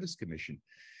Police Service Commission,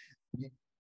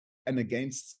 and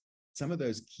against some of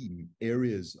those key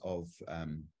areas of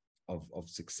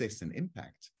success and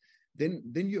impact, then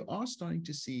you are starting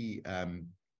to see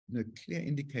clear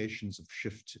indications of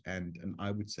shift and I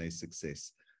would say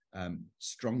success.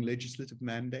 Strong legislative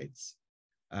mandates.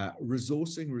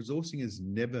 Resourcing is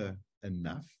never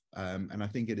enough, and I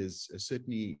think it is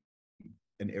certainly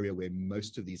an area where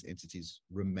most of these entities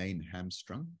remain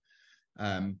hamstrung,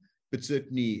 but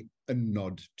certainly a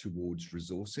nod towards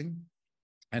resourcing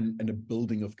and a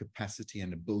building of capacity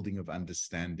and a building of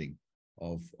understanding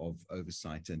of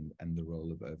oversight and the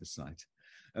role of oversight.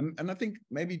 And I think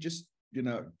maybe just, you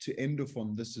know, to end off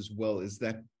on this as well, is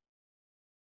that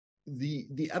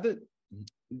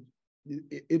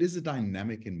it is a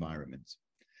dynamic environment.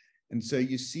 And so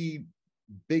you see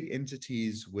big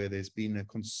entities where there's been a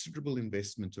considerable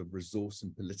investment of resource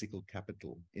and political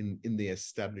capital in their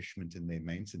establishment and their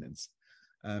maintenance.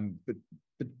 But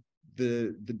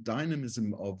the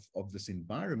dynamism of this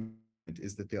environment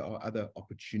is that there are other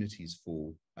opportunities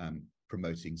for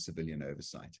promoting civilian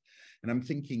oversight. And I'm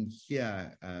thinking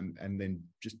here, and then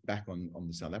just back on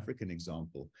the South African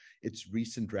example, its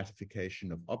recent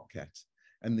ratification of OPCAT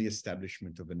and the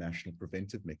establishment of a national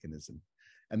preventive mechanism.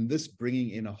 And this bringing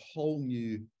in a whole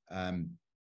new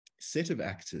set of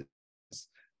actors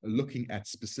looking at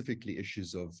specifically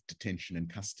issues of detention and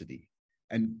custody.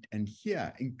 And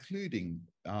here, including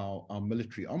our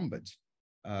military ombud,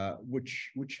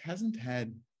 which hasn't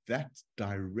had that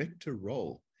director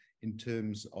role in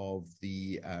terms of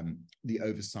the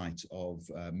oversight of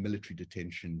military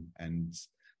detention and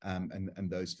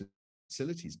those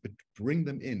facilities, but bring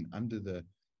them in under the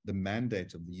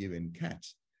mandate of the UN CAT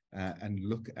and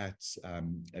look at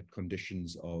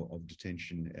conditions of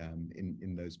detention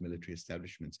in those military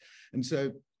establishments. And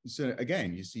so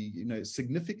again, you see, you know,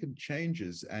 significant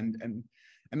changes, and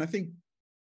I think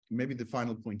maybe the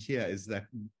final point here is that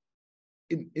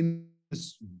in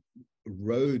this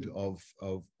road of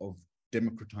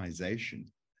democratization,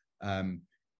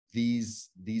 these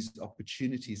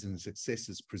opportunities and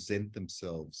successes present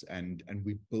themselves, and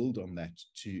we build on that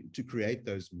to create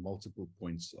those multiple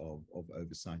points of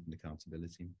oversight and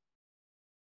accountability.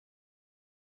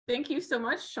 Thank you so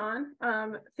much, Sean.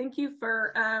 Thank you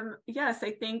for, yes,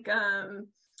 I think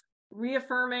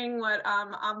reaffirming what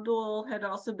Abdul had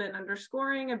also been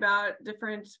underscoring about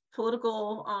different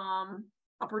political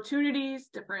opportunities,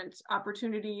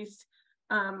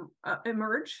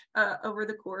 emerge over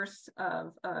the course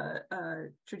of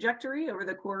trajectory, over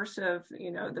the course of,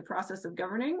 you know, the process of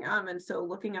governing. And so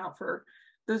looking out for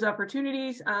those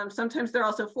opportunities. Sometimes they're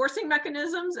also forcing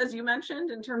mechanisms, as you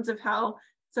mentioned, in terms of how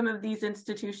some of these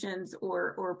institutions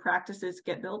or practices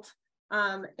get built.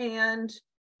 And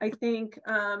I think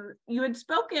you had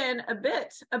spoken a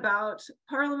bit about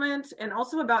Parliament and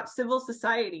also about civil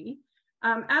society.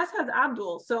 as has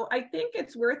Abdul. So I think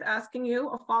it's worth asking you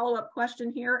a follow-up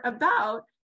question here about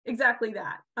exactly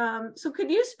that. So could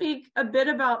you speak a bit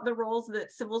about the roles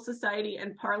that civil society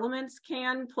and parliaments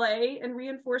can play in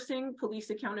reinforcing police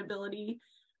accountability?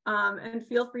 And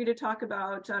feel free to talk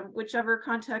about whichever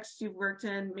context you've worked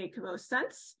in make most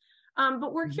sense.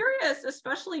 But we're curious,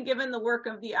 especially given the work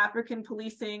of the African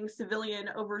Policing Civilian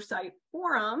Oversight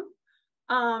Forum,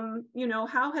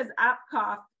 how has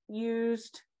APCOF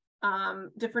used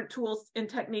different tools and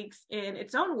techniques in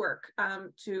its own work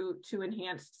to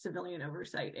enhance civilian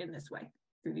oversight in this way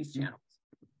through these channels?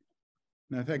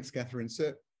 No, thanks, Catherine. So,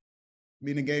 I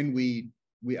mean, again, we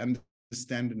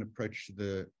understand an approach to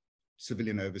the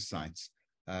civilian oversight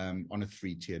on a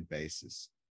three-tiered basis,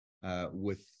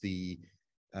 with the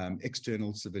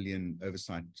external civilian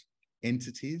oversight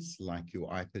entities like your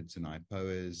IPIDs and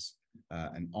IPOAs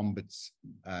and ombuds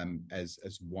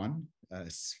as one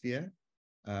sphere.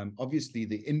 Obviously,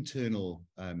 the internal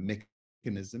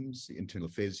mechanisms, the internal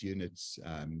affairs units,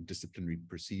 disciplinary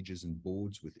procedures and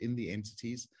boards within the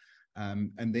entities,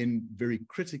 and then very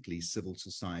critically, civil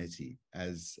society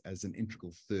as an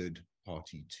integral third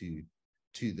party to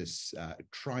this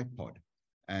tripod.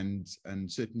 And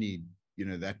certainly,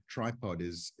 that tripod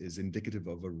is indicative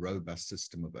of a robust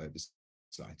system of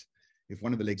oversight. If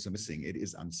one of the legs are missing, it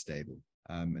is unstable.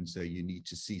 And so you need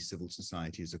to see civil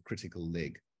society as a critical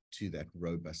leg to that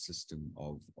robust system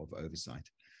of oversight.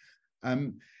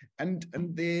 And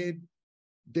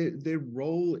their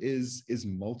role is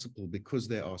multiple because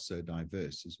they are so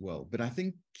diverse as well. But I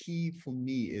think key for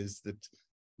me is that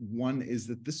one is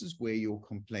that this is where your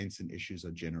complaints and issues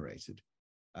are generated.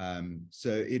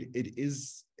 So it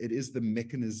is the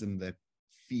mechanism that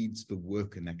feeds the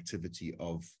work and activity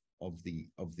of the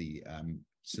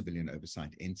civilian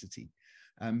oversight entity.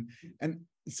 And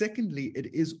secondly,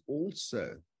 it is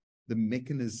also the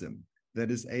mechanism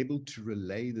that is able to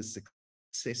relay the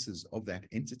successes of that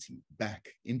entity back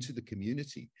into the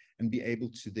community and be able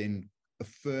to then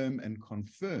affirm and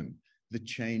confirm the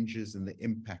changes and the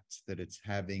impacts that it's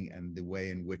having and the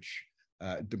way in which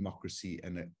democracy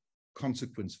and a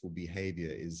consequence for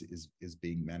behavior is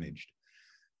being managed.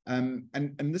 And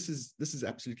this is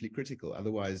absolutely critical.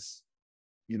 Otherwise,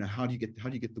 how do you get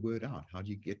the word out? How do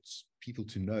you get people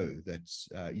to know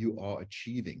that you are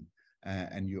achieving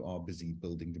and you are busy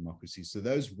building democracy? So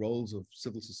those roles of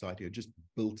civil society are just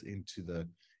built into the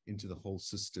whole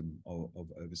system of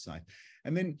oversight.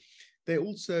 And then they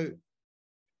also,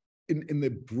 in the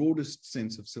broadest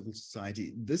sense of civil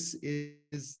society, this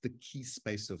is the key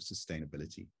space of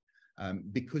sustainability,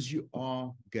 because you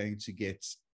are going to get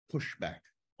pushback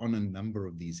on a number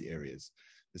of these areas.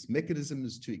 This mechanism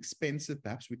is too expensive.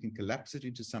 Perhaps we can collapse it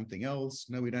into something else.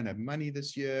 No, we don't have money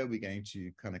this year. We're going to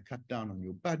kind of cut down on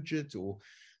your budget, or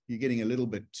you're getting a little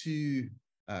bit too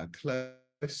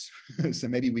close. So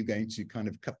maybe we're going to kind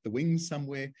of cut the wings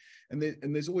somewhere. And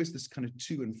there's always this kind of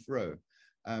to and fro.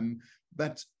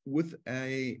 But with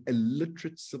a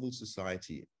literate civil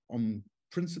society on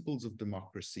principles of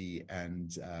democracy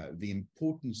and the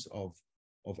importance of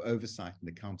oversight and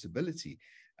accountability,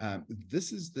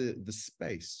 this is the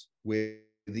space where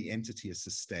the entity is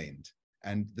sustained.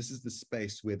 And this is the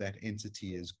space where that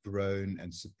entity is grown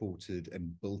and supported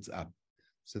and built up,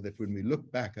 so that when we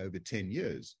look back over 10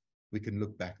 years, we can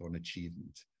look back on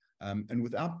achievement. And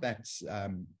without that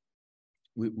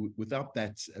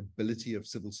ability of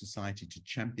civil society to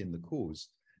champion the cause,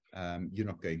 you're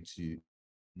not going to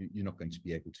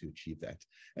be able to achieve that.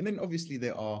 And then obviously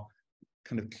there are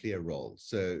kind of clear roles.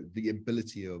 So the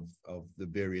ability of the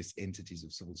various entities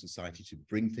of civil society to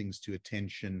bring things to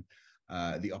attention,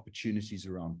 the opportunities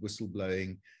around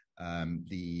whistleblowing,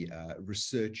 the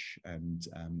research and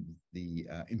the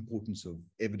importance of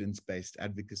evidence-based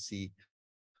advocacy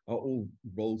are all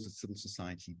roles that civil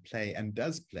society play and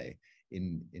does play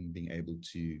in being able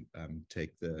to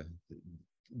take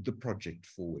the project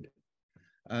forward.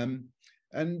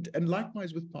 And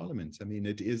likewise with Parliament, I mean,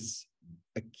 it is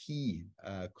a key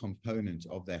component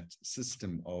of that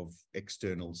system of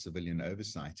external civilian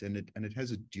oversight, and it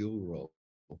has a dual role,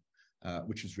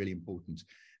 which is really important.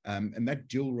 And that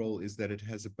dual role is that it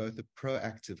has both a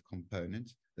proactive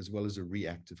component as well as a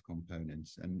reactive component,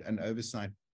 and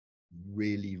oversight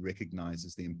really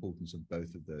recognizes the importance of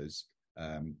both of those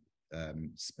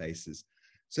spaces.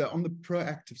 So on the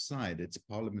proactive side, it's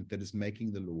Parliament that is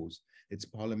making the laws. It's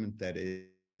Parliament that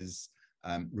is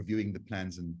reviewing the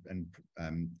plans and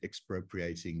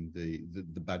expropriating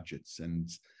the budgets,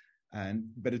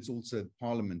 but it's also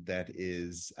Parliament that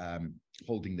is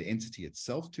holding the entity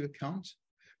itself to account,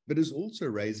 but is also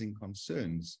raising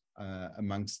concerns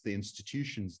amongst the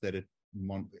institutions that it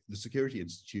the security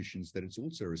institutions that it's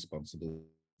also responsible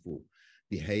for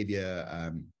behavior,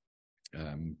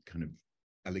 kind of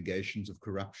allegations of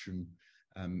corruption,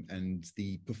 and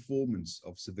the performance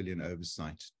of civilian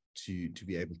oversight to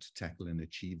be able to tackle and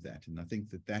achieve that. And I think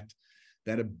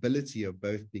that ability of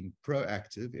both being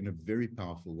proactive in a very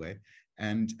powerful way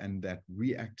and that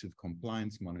reactive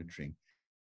compliance monitoring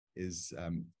is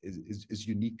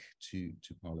unique to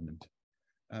Parliament.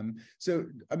 So,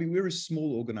 I mean, we're a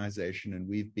small organization, and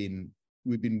we've been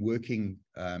working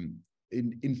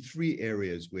in three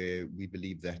areas where we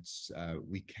believe that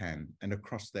we can, and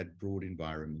across that broad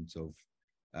environment of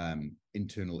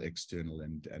internal, external,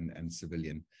 and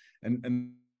civilian.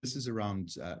 And this is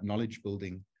around knowledge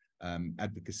building,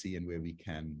 advocacy, and where we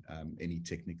can, any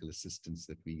technical assistance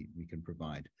that we can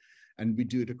provide. And we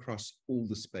do it across all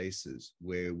the spaces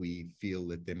where we feel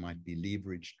that there might be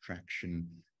leverage, traction,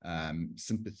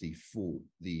 sympathy for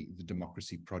the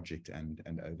democracy project and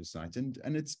oversight.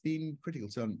 And it's been critical.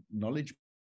 So knowledge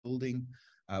building,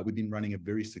 we've been running a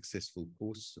very successful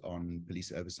course on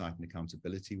police oversight and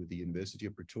accountability with the University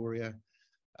of Pretoria,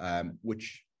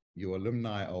 which your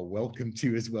alumni are welcome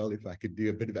to as well, if I could do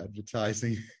a bit of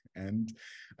advertising. And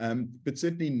but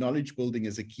certainly knowledge building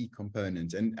is a key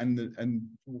component. And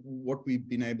what we've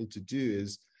been able to do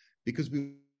is, because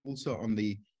we're also on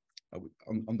the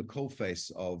coalface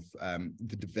of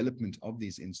the development of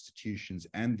these institutions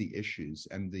and the issues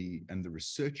and the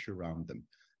research around them,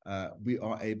 we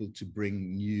are able to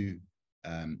bring new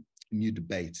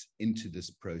debate into this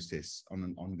process on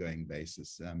an ongoing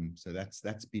basis. So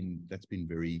that's been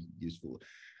very useful.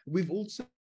 We've also,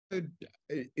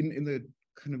 in the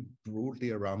kind of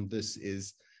broadly around this,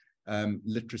 is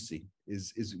literacy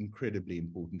is incredibly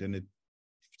important, and it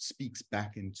speaks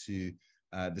back into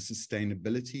the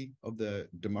sustainability of the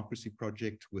democracy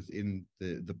project within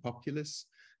the populace,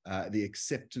 the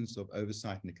acceptance of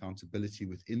oversight and accountability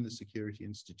within the security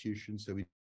institutions. So we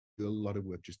do a lot of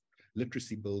work just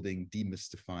literacy building,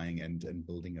 demystifying, and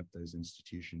building up those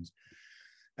institutions.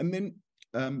 And then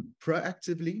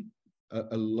proactively,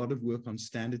 a lot of work on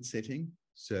standard setting.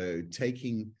 So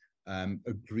taking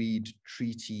agreed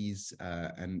treaties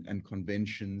and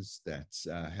conventions that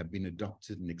have been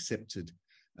adopted and accepted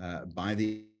by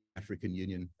the African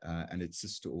Union and its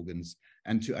sister organs,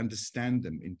 and to understand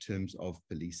them in terms of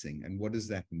policing. And what does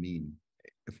that mean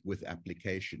with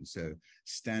application? So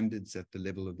standards at the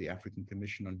level of the African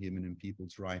Commission on Human and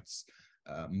People's Rights,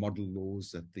 model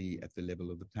laws at the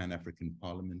level of the Pan-African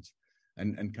Parliament,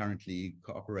 and currently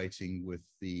cooperating with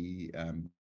the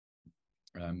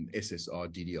SSR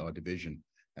DDR division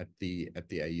at the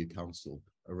AU Council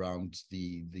around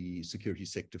the security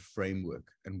sector framework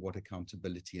and what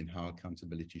accountability and how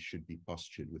accountability should be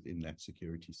postured within that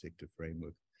security sector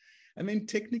framework. And then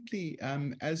technically,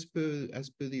 as per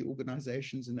the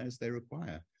organizations and as they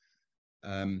require.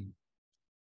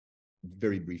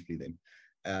 Very briefly then,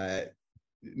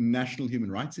 national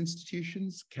human rights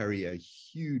institutions carry a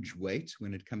huge weight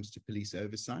when it comes to police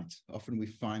oversight. Often we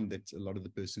find that a lot of the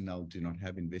personnel do not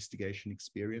have investigation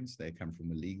experience. They come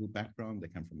from a legal background, they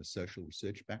come from a social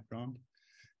research background.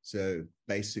 So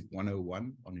basic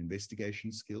 101 on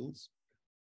investigation skills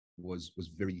was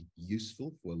very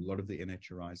useful for a lot of the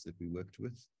NHRIs that we worked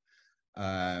with.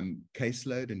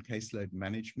 Caseload and caseload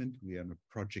management. We are on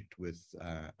a project with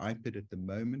IPID at the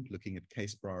moment, looking at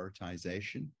case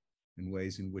prioritization and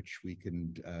ways in which we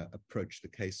can approach the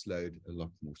caseload a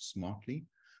lot more smartly.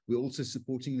 We're also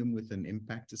supporting them with an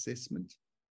impact assessment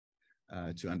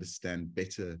to understand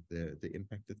better the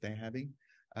impact that they're having.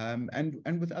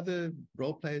 And with other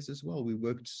role players as well. We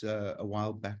worked a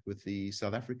while back with the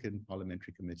South African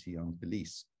Parliamentary Committee on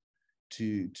Police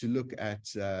to look at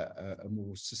a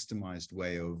more systemized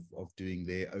way of doing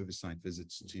their oversight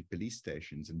visits to police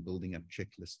stations and building up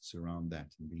checklists around that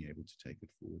and being able to take it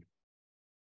forward.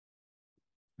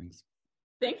 Thanks.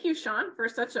 Thank you, Sean, for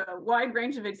such a wide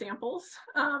range of examples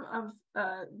of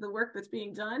the work that's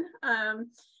being done.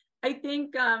 I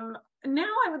think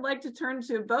now I would like to turn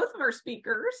to both of our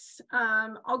speakers.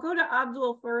 I'll go to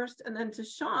Abdul first and then to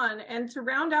Sean. And to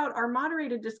round out our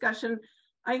moderated discussion,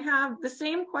 I have the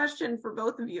same question for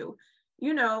both of you.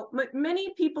 You know,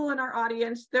 many people in our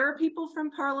audience, there are people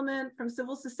from Parliament, from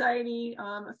civil society,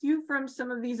 a few from some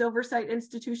of these oversight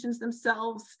institutions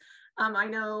themselves. I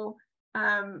know,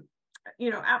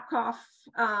 you know, APCOF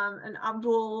and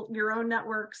Abdul, your own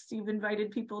networks, you've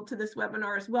invited people to this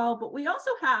webinar as well, but we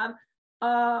also have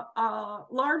a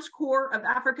large core of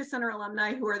Africa Center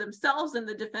alumni who are themselves in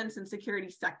the defense and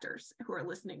security sectors who are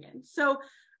listening in. So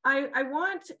I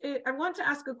want to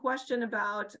ask a question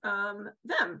about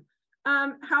them.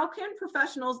 how can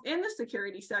professionals in the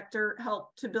security sector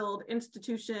help to build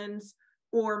institutions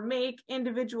or make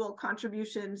individual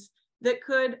contributions that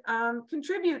could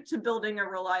contribute to building a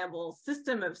reliable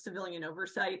system of civilian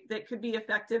oversight that could be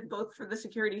effective both for the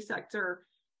security sector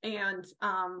and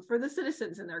for the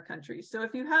citizens in their countries? So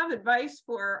if you have advice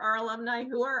for our alumni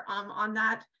who are on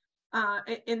that,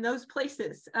 in those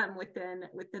places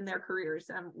within their careers,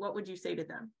 what would you say to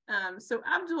them? So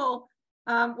Abdul,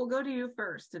 we'll go to you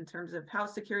first in terms of how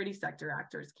security sector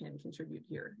actors can contribute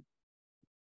here.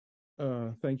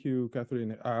 Thank you,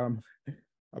 Catherine.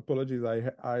 Apologies,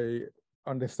 I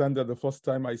understand that the first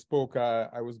time I spoke,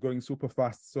 I was going super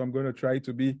fast, so I'm going to try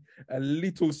to be a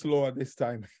little slower this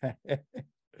time.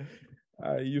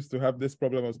 I used to have this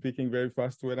problem of speaking very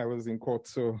fast when I was in court,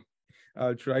 so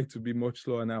I'll try to be much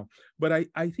slower now. But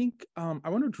I think I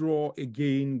want to draw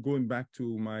again, going back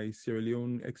to my Sierra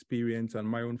Leone experience and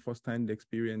my own first-hand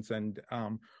experience, and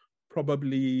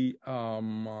probably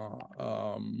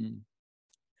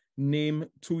name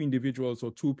two individuals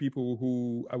or two people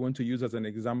who I want to use as an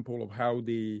example of how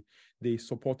they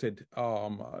supported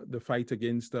the fight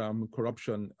against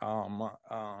corruption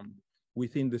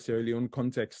within the Sierra Leone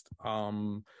context.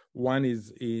 One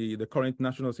is the current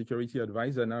National Security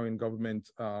Advisor now in government.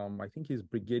 I think he's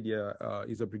brigadier.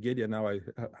 He's a brigadier now.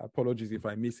 Apologies if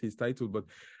I miss his title, but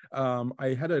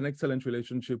I had an excellent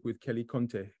relationship with Kelly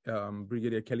Conte,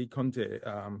 Brigadier Kelly Conte.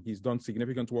 He's done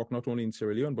significant work not only in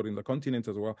Sierra Leone but in the continent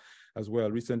as well.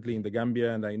 Recently in the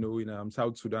Gambia, and I know in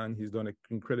South Sudan he's done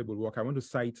incredible work. I want to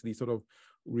cite the sort of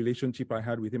relationship I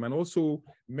had with him, and also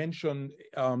mention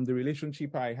the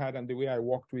relationship I had and the way I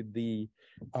worked with the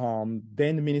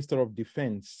then Minister of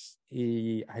Defense.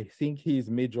 I think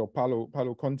he's Major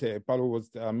Paulo Conte. Paulo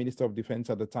was Minister of Defense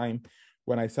at the time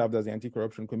when I served as the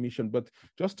Anti-Corruption Commission. But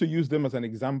just to use them as an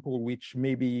example, which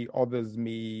maybe others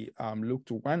may look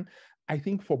to. One, I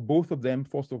think for both of them,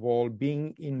 first of all,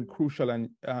 being in crucial and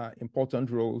important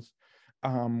roles,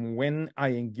 when I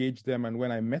engaged them and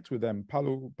when I met with them,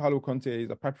 Paulo Conte is,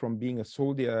 apart from being a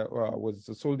soldier, was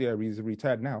a soldier, he's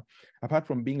retired now. Apart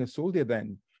from being a soldier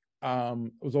then,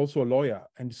 was also a lawyer.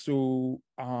 And so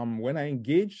when I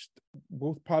engaged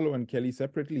both Paulo and Kelly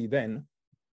separately then,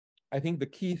 I think the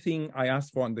key thing I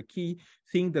asked for and the key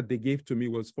thing that they gave to me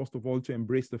was, first of all, to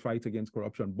embrace the fight against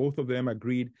corruption. Both of them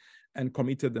agreed and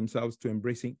committed themselves to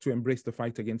embrace the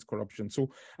fight against corruption. So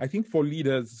I think for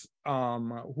leaders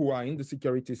who are in the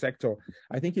security sector,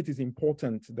 I think it is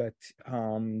important that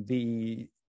they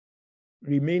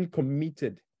remain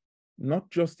committed, not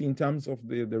just in terms of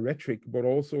the rhetoric, but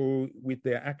also with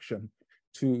their action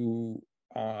to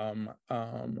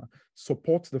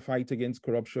support the fight against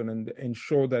corruption and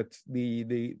ensure that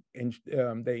the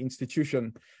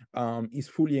institution is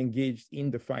fully engaged in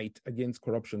the fight against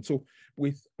corruption. So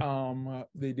with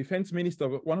the defense minister,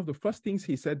 one of the first things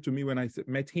he said to me when I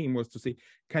met him was to say,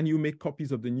 can you make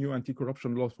copies of the new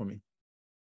anti-corruption laws for me?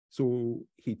 So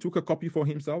he took a copy for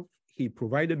himself. He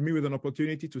provided me with an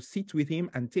opportunity to sit with him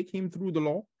and take him through the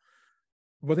law.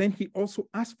 But then he also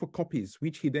asked for copies,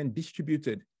 which he then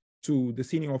distributed to the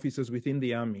senior officers within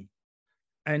the army.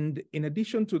 And in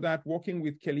addition to that, working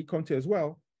with Kelly Conte as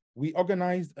well, we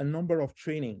organized a number of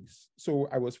trainings. So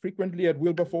I was frequently at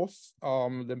Wilberforce,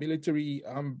 the military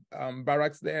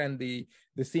barracks there, and the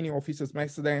senior officers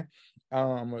mess there,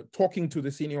 talking to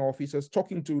the senior officers,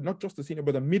 talking to not just the senior,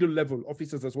 but the middle level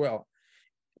officers as well,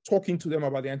 talking to them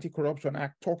about the Anti-Corruption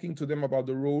Act, talking to them about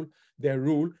their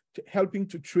role, helping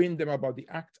to train them about the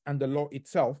act and the law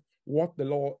itself, what the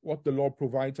law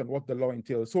provides and what the law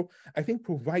entails. So I think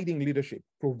providing leadership,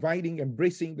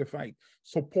 embracing the fight,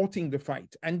 supporting the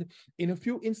fight. And in a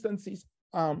few instances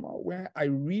where I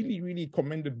really, really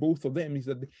commended both of them is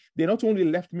that they not only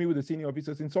left me with the senior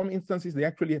officers, in some instances, they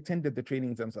actually attended the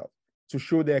trainings themselves to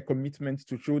show their commitment,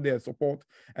 to show their support,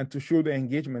 and to show their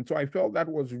engagement. So I felt that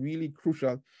was really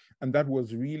crucial, and that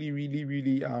was really, really,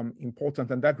 really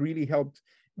important. And that really helped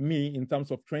me in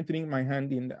terms of strengthening my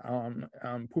hand in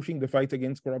pushing the fight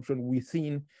against corruption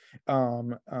within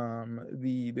the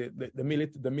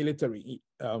military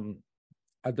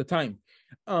at the time.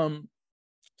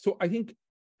 So I think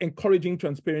encouraging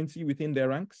transparency within their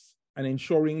ranks and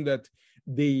ensuring that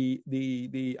they,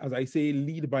 as I say,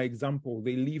 lead by example.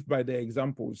 They live by their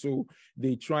example. So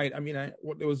they tried. I mean,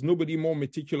 there was nobody more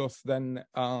meticulous than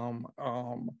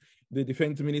the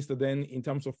defense minister then in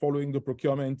terms of following the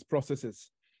procurement processes.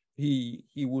 He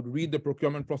would read the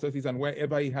procurement processes, and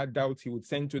wherever he had doubts, he would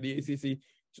send to the ACC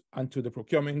and to the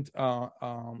procurement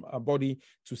body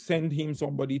to send him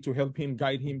somebody to help him,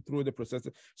 guide him through the process.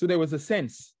 So there was a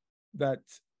sense that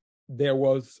there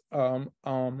was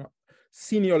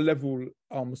senior level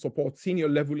support, senior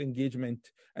level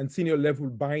engagement, and senior level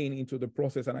buying into the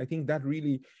process. And I think that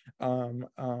really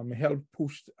helped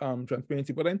push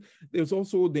transparency. But then there's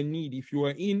also the need, if you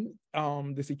are in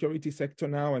the security sector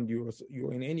now and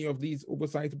you're in any of these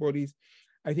oversight bodies,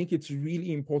 I think it's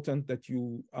really important that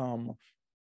you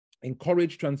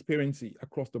encourage transparency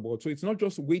across the board. So it's not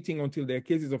just waiting until there are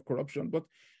cases of corruption, but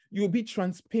you'll be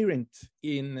transparent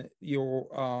in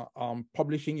your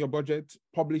publishing your budget,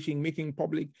 making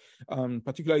public,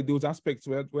 particularly those aspects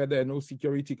where there are no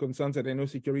security concerns and there are no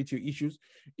security issues.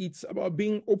 It's about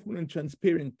being open and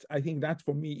transparent. I think that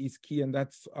for me is key, and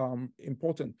that's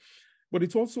important. But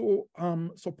it's also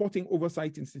supporting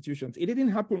oversight institutions. It didn't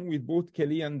happen with both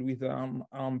Kelly and with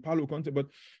Paulo Conte, but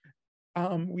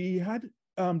we had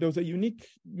there was a unique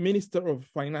minister of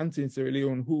finance in Sierra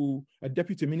Leone, a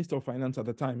deputy minister of finance at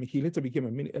the time. He later became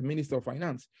a minister of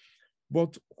finance,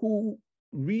 but who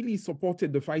really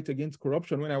supported the fight against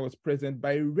corruption when I was present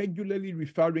by regularly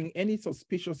referring any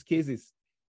suspicious cases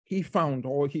he found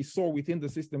or he saw within the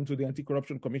system to the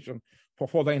Anti-Corruption Commission for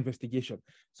further investigation.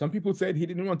 Some people said he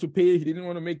didn't want to pay, he didn't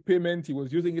want to make payment, he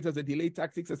was using it as a delay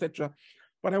tactics, etc.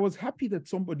 But I was happy that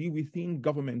somebody within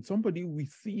government, somebody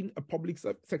within a public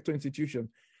sector institution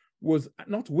was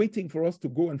not waiting for us to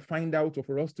go and find out or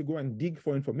for us to go and dig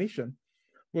for information,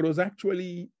 but was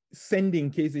actually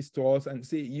sending cases to us and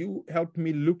say, you help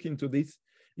me look into this,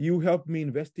 you help me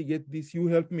investigate this, you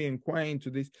help me inquire into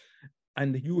this,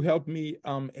 and you help me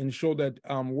ensure that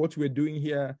what we're doing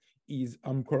here is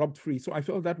corrupt-free. So I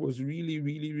felt that was really,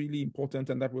 really, really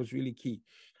important, and that was really key.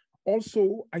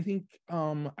 Also, I think,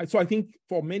 I think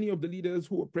for many of the leaders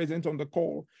who are present on the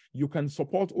call, you can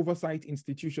support oversight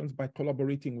institutions by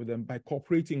collaborating with them, by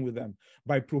cooperating with them,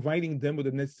 by providing them with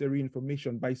the necessary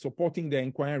information, by supporting their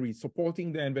inquiries,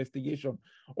 supporting their investigation,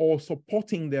 or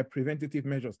supporting their preventative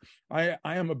measures. I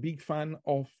am a big fan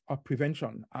of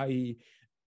prevention. I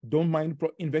don't mind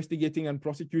investigating and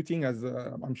prosecuting, as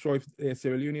I'm sure if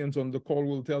Sierra Leoneans on the call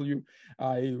will tell you.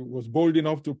 I was bold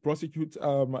enough to prosecute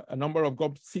a number of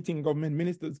sitting government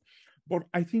ministers. But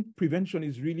I think prevention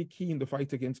is really key in the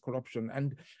fight against corruption.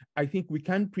 And I think we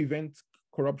can prevent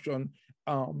corruption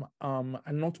and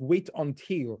not wait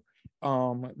until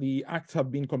the acts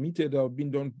have been committed or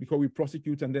been done before we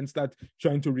prosecute and then start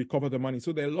trying to recover the money.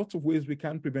 So there are lots of ways we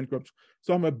can prevent corruption.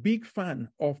 So I'm a big fan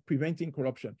of preventing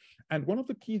corruption. And one of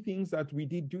the key things that we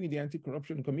did during the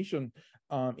Anti-Corruption Commission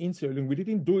in Sierra Leone, we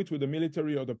didn't do it with the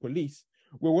military or the police,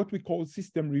 were what we call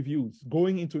system reviews,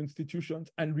 going into institutions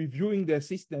and reviewing their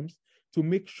systems to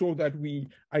make sure that we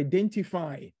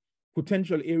identify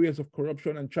potential areas of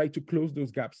corruption and try to close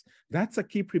those gaps. That's a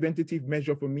key preventative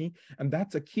measure for me. And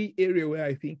that's a key area where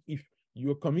I think if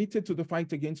you're committed to the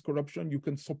fight against corruption, you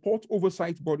can support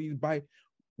oversight bodies by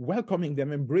welcoming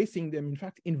them, embracing them, in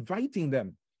fact, inviting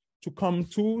them to come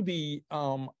to the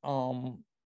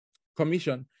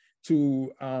commission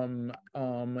to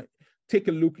take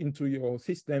a look into your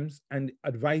systems and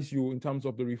advise you in terms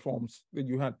of the reforms that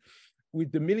you had.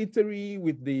 With the military,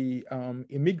 with the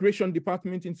immigration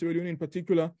department in Sierra Leone in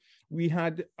particular, we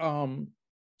had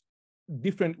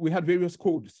various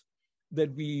codes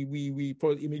that we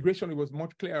for immigration, it was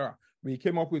much clearer. We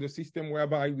came up with a system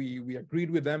whereby we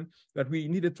agreed with them that we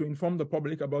needed to inform the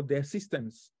public about their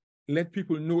systems, let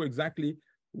people know exactly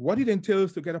what it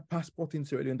entails to get a passport in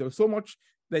Sierra Leone.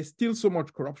 There's still so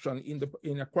much corruption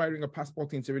in acquiring a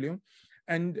passport in Sierra Leone.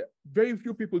 And very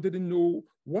few people didn't know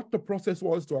what the process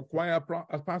was to acquire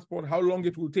a passport, how long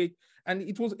it will take. And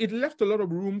it left a lot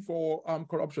of room for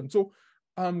corruption. So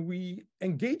we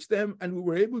engaged them and we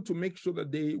were able to make sure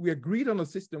that we agreed on a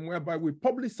system whereby we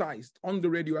publicized on the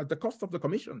radio at the cost of the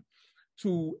commission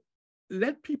to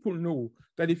let people know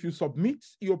that if you submit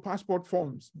your passport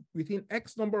forms within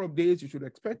X number of days, you should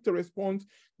expect a response.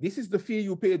 This is the fee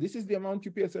you pay. This is the amount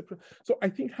you pay, etc. So I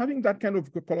think having that kind of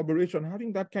collaboration,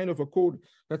 having that kind of a code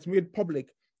that's made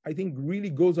public, I think really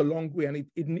goes a long way. And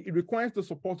it requires the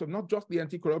support of not just the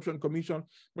Anti-Corruption Commission,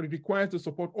 but it requires the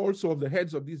support also of the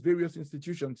heads of these various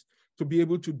institutions to be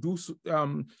able to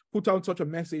put out such a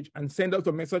message and send out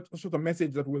a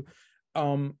message that will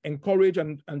encourage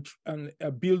and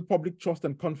build public trust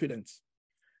and confidence.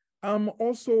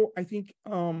 Also, I think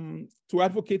to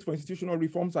advocate for institutional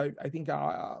reforms, I think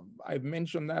I've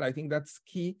mentioned that. I think that's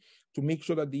key to make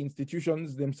sure that the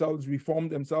institutions themselves reform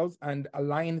themselves and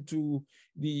align to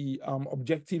the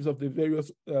objectives of the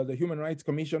various, the Human Rights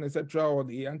Commission, etc., or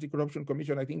the Anti-Corruption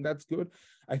Commission. I think that's good.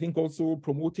 I think also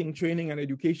promoting training and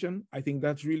education. I think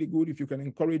that's really good if you can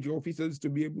encourage your officers to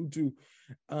be able to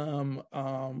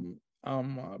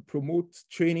promote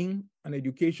training and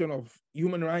education of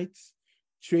human rights,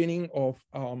 training of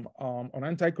on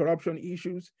anti-corruption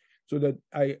issues, so that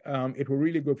it will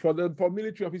really go for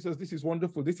military officers. This is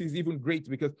wonderful. This is even great,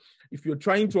 because if you're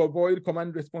trying to avoid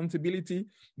command responsibility,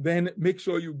 then make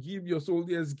sure you give your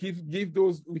soldiers, give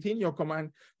those within your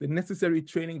command the necessary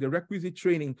training, the requisite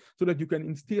training, so that you can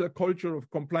instill a culture of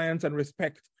compliance and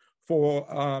respect for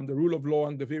the rule of law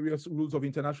and the various rules of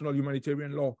international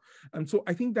humanitarian law. And so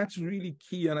I think that's really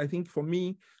key. And I think for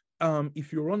me,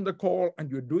 if you're on the call and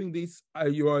you're doing this,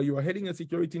 you are heading a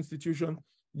security institution,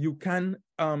 you can,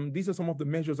 these are some of the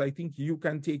measures I think you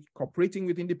can take: cooperating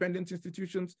with independent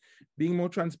institutions, being more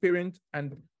transparent,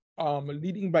 and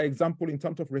leading by example in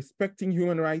terms of respecting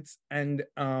human rights and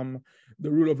the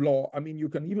rule of law. I mean, you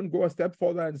can even go a step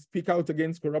further and speak out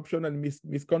against corruption and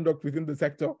misconduct within the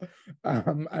sector,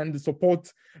 and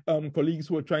support colleagues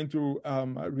who are trying to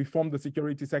reform the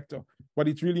security sector. But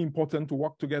it's really important to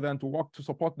work together and to work to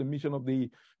support the mission of the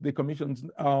commissions,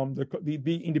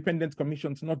 the independent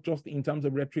commissions, not just in terms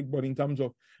of rhetoric, but in terms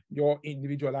of your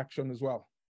individual action as well.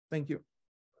 Thank you.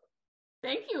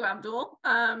 Thank you, Abdul.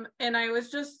 And I was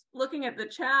just looking at the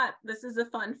chat. This is a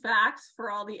fun fact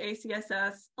for all the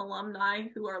ACSS alumni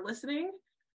who are listening.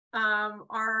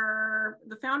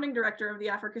 The founding director of the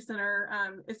Africa Center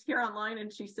is here online,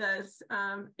 and she says,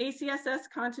 ACSS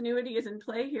continuity is in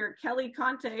play here. Kelly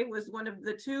Conte was one of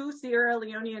the 2 Sierra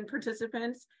Leonean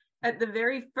participants at the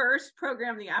very first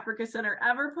program the Africa Center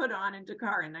ever put on in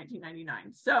Dakar in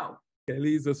 1999. So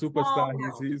Kelly's a superstar.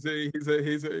 He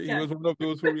was one of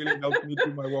those who really helped me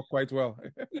do my work quite well.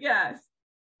 Yes.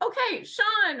 Okay,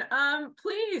 Sean,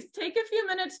 please take a few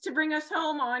minutes to bring us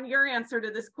home on your answer to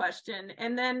this question.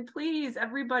 And then please,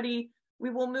 everybody,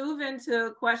 we will move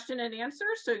into question and answer.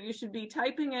 So you should be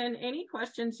typing in any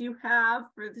questions you have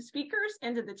for the speakers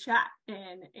into the chat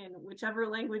in whichever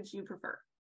language you prefer.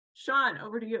 Sean,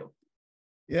 over to you.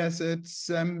 Yes,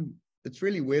 it's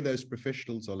really where those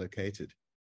professionals are located.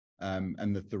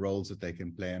 And the roles that they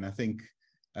can play. And I think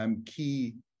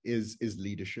key is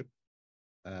leadership.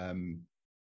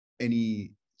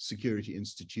 Any security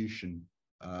institution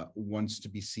wants to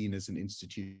be seen as an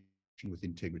institution with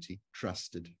integrity,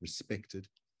 trusted, respected.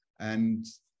 And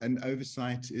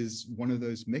oversight is one of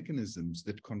those mechanisms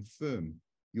that confirm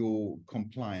your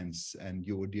compliance and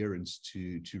your adherence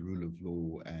to rule of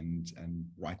law and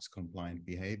rights compliant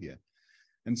behavior.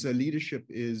 And so leadership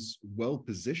is well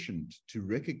positioned to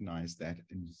recognize that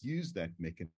and use that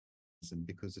mechanism,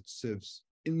 because it serves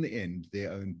in the end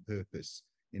their own purpose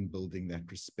in building that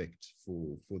respect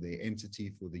for their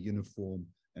entity, for the uniform,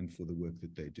 and for the work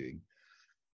that they're doing.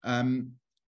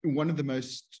 One of the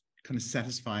most kind of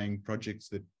satisfying projects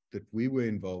that we were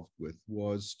involved with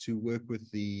was to work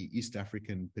with the East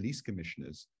African police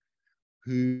commissioners,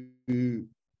 who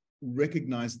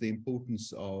recognized the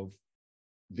importance of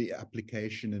the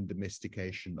application and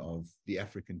domestication of the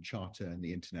African Charter and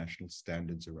the international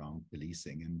standards around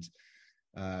policing, and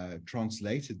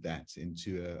translated that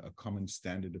into a common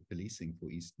standard of policing for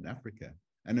Eastern Africa,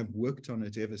 and have worked on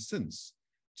it ever since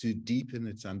to deepen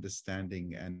its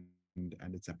understanding and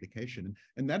its application.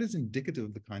 And that is indicative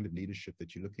of the kind of leadership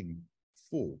that you're looking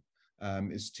for,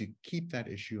 is to keep that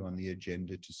issue on the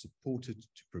agenda, to support it,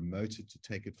 to promote it, to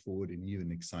take it forward in new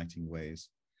and exciting ways.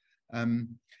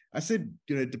 I said,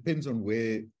 it depends on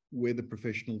where the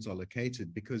professionals are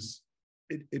located, because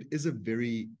it is a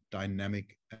very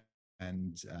dynamic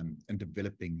and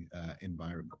developing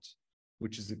environment,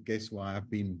 which is, I guess, why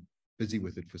I've been busy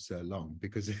with it for so long,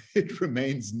 because it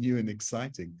remains new and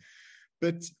exciting.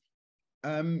 But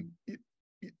the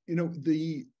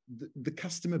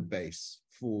customer base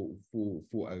for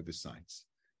oversight,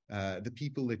 the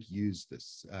people that use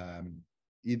this,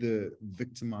 either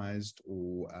victimized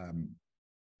or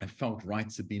felt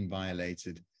rights have been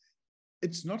violated,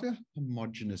 it's not a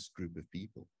homogenous group of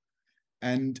people.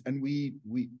 And we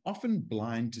often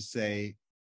blind to say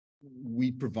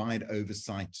we provide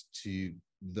oversight to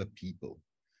the people.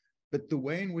 But the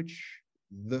way in which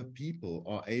the people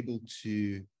are able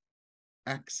to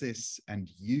access and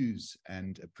use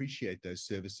and appreciate those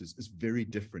services is very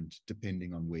different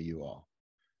depending on where you are.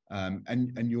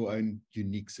 And your own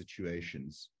unique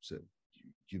situations. So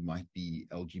you might be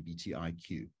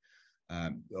LGBTIQ.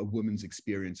 A woman's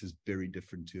experience is very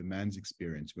different to a man's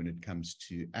experience when it comes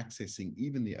to accessing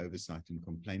even the oversight and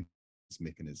complaints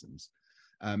mechanisms.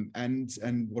 And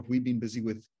what we've been busy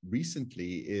with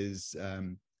recently is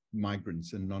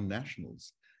migrants and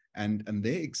non-nationals, and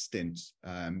their extent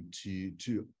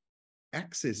to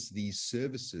access these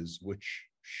services which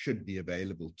should be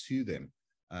available to them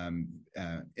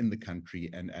in the country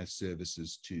and as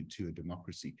services to a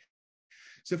democracy.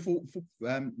 So for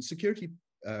security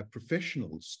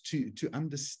professionals to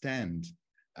understand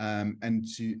and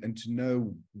to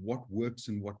know what works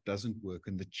and what doesn't work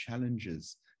and the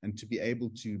challenges, and to be able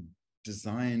to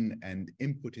design and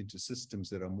input into systems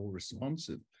that are more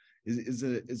responsive is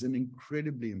an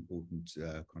incredibly important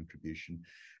contribution.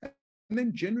 And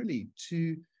then generally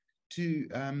to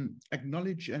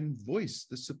acknowledge and voice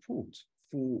the support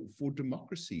for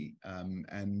democracy and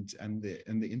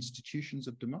the institutions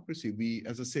of democracy. We,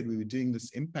 as I said, we were doing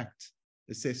this impact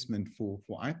assessment for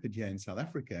IPID here in South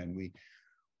Africa, and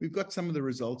we've got some of the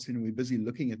results in, and we're busy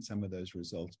looking at some of those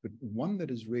results. But one that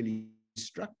has really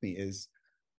struck me is,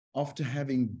 after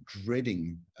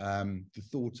dreading the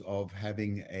thought of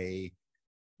having a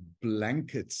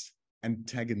blanket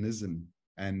antagonism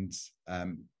and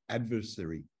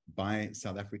adversary by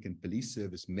South African Police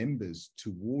Service members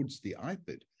towards the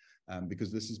IPID, because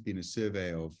this has been a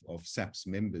survey of SAP's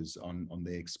members on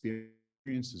their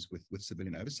experiences with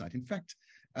civilian oversight. In fact,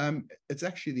 it's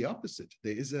actually the opposite.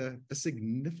 There is a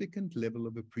significant level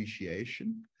of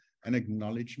appreciation and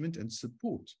acknowledgement and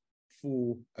support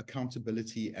for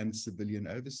accountability and civilian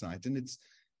oversight. And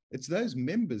it's those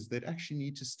members that actually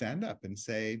need to stand up and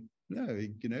say, no,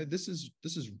 this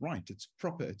is right, it's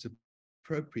proper, it's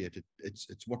appropriate,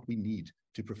 it's what we need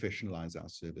to professionalize our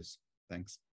service.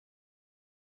 Thanks.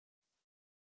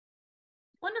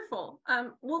 Wonderful.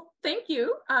 Well, thank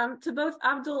you to both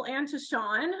Abdul and to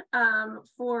Sean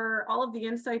for all of the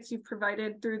insights you've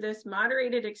provided through this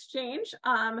moderated exchange.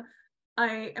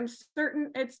 I am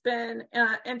certain it's been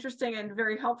interesting and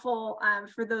very helpful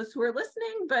for those who are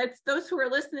listening, but those who are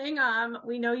listening,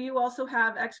 we know you also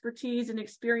have expertise and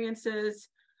experiences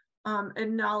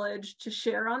and knowledge to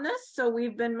share on this. So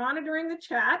we've been monitoring the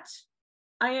chat.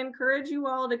 I encourage you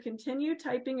all to continue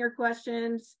typing your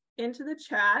questions into the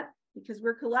chat because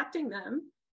we're collecting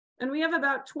them. And we have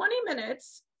about 20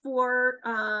 minutes for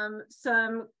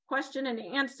some question and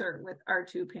answer with our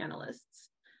two panelists.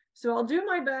 So I'll do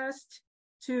my best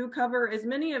to cover as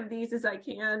many of these as I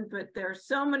can, but there are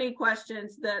so many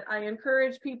questions that I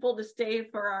encourage people to stay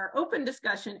for our open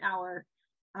discussion hour,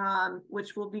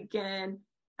 which will begin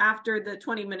after the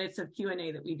 20 minutes of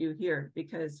Q&A that we do here,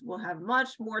 because we'll have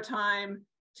much more time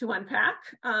to unpack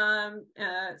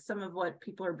some of what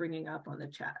people are bringing up on the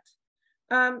chat.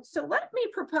 So let me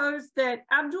propose that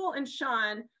Abdul and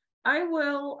Sean, I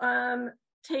will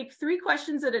take 3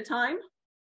 questions at a time.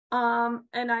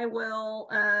 And I will,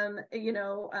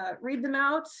 read them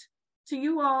out to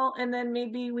you all, and then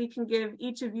maybe we can give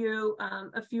each of you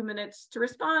a few minutes to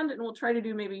respond, and we'll try to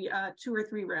do maybe 2 or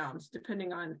 3 rounds,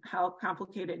 depending on how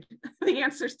complicated the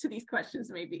answers to these questions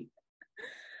may be.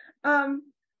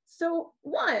 So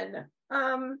one,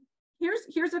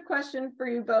 here's a question for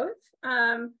you both.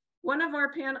 One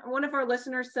of our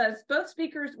listeners says, both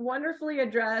speakers wonderfully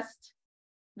addressed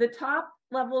the top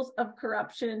levels of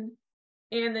corruption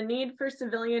and the need for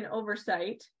civilian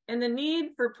oversight, and the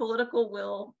need for political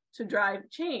will to drive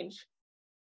change.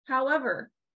 However,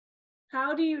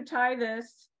 how do you tie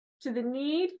this to the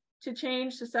need to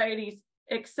change society's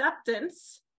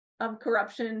acceptance of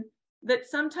corruption that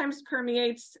sometimes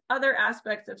permeates other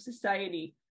aspects of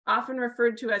society, often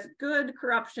referred to as good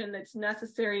corruption that's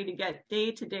necessary to get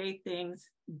day-to-day things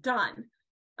done?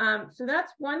 So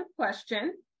that's one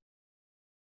question.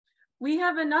 We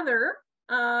have another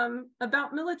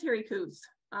about military coups.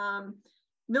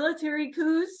 Military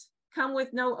coups come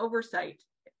with no oversight.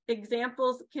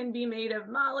 Examples can be made of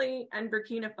Mali and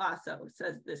Burkina Faso,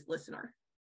 says this listener.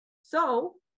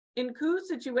 So in coup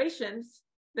situations,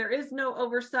 there is no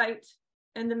oversight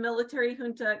and the military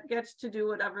junta gets to do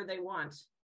whatever they want.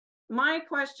 My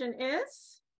question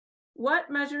is, what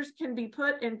measures can be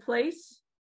put in place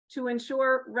to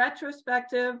ensure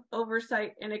retrospective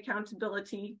oversight and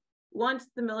accountability once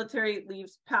the military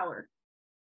leaves power?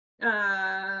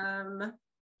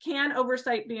 Can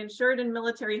oversight be ensured in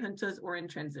military juntas or in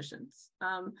transitions?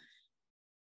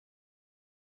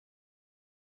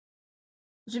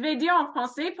 Je vais dire en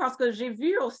français parce que j'ai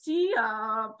vu aussi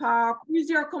par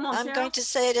plusieurs commentaires. I'm going to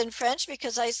say it in French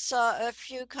because I saw a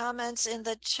few comments in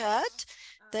the chat.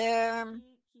 There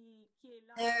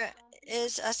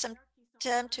is some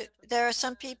attempt to, there are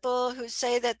some people who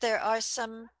say that there are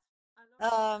some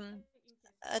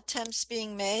attempts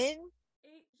being made.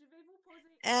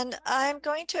 And I'm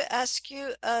going to ask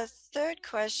you a third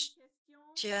question.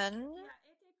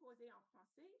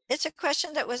 It's a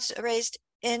question that was raised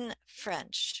in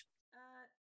French.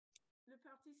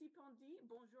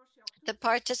 The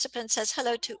participant says,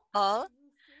 hello to all.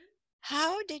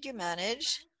 How did you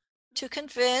manage to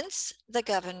convince the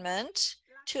government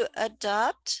to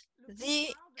adopt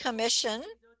the commission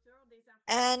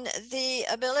and the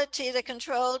ability, the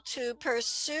control to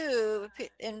pursue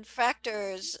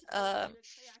infractors.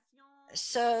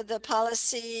 So the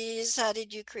policies, how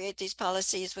did you create these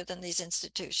policies within these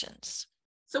institutions?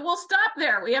 So we'll stop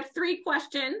there. We have 3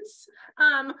 questions.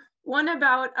 One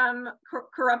about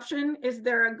corruption. Is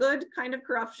there a good kind of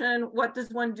corruption? What does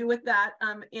one do with that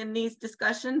in these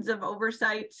discussions of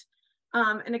oversight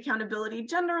and accountability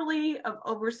generally, of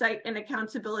oversight and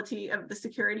accountability of the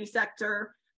security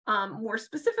sector more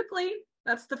specifically?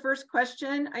 That's the first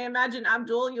question. I imagine,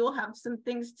 Abdul, you'll have some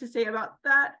things to say about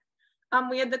that.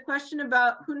 We had the question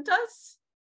about juntas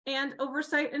and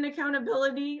oversight and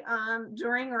accountability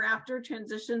during or after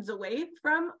transitions away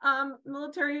from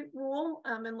military rule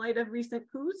in light of recent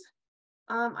coups.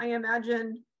 I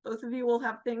imagine both of you will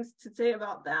have things to say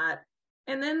about that.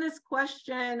 And then this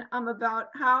question about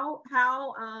how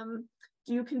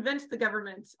do you convince the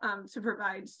government to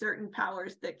provide certain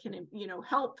powers that can,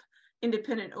 help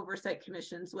independent oversight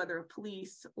commissions, whether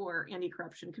police or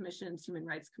anti-corruption commissions, human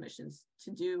rights commissions,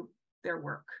 to do their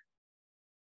work.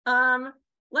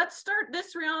 Let's start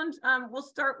this round. We'll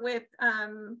start with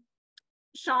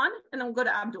Sean, and then we'll go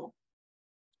to Abdul.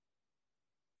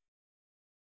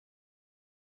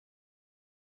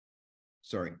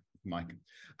 Sorry, Mike.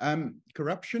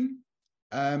 Corruption,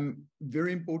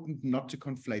 very important not to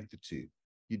conflate the two.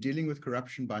 You're dealing with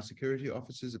corruption by security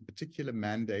officers, a particular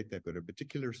mandate, they've got a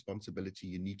particular responsibility,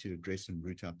 you need to address and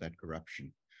root out that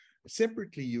corruption.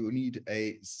 Separately, you need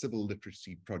a civil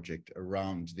literacy project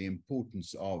around the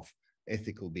importance of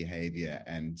ethical behavior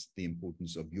and the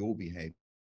importance of your behavior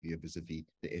vis-a-vis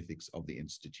the ethics of the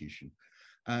institution.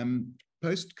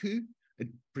 Post-coup, it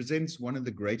presents one of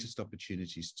the greatest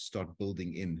opportunities to start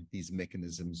building in these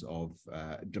mechanisms of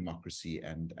democracy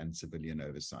and civilian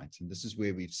oversight. And this is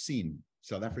where we've seen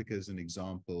South Africa as an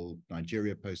example,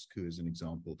 Nigeria post-coup as an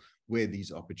example, where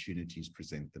these opportunities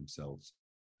present themselves.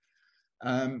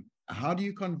 How do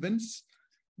you convince?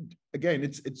 Again,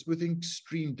 it's with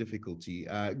extreme difficulty.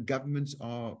 Governments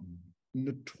are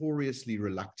notoriously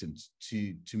reluctant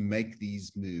to make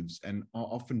these moves and are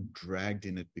often dragged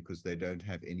in it because they don't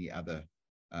have any other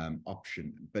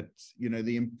option. But,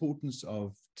 the importance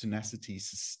of tenacity,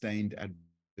 sustained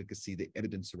advocacy, the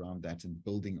evidence around that and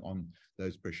building on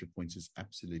those pressure points is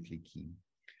absolutely key.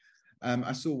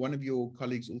 I saw one of your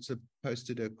colleagues also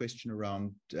posted a question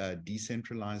around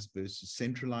decentralized versus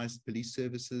centralized police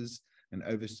services and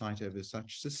oversight over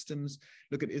such systems.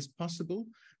 Look, it is possible,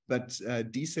 but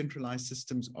decentralized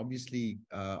systems obviously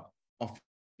offer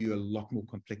you a lot more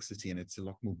complexity, and it's a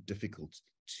lot more difficult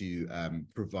to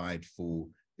provide for,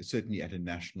 certainly at a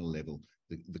national level,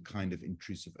 the kind of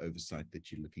intrusive oversight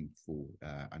that you're looking for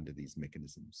under these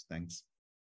mechanisms. Thanks.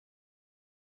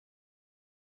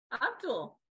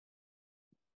 Abdul.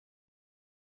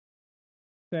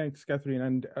 Thanks, Catherine.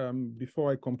 And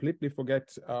before I completely forget,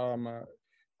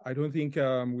 I don't think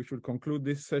we should conclude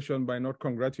this session by not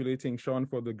congratulating Sean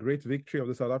for the great victory of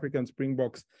the South African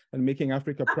Springboks and making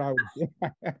Africa proud.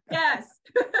 Yes.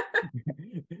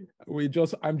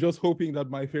 I'm just hoping that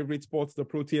my favorite sports, the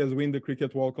Proteas, win the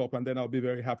Cricket World Cup, and then I'll be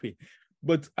very happy.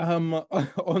 But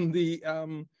on the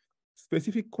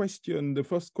specific question, the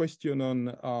first question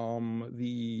on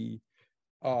the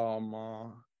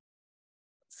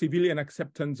civilian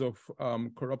acceptance of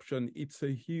corruption, it's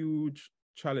a huge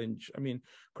challenge. I mean,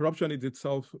 corruption is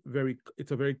itself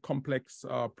it's a very complex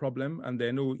problem, and there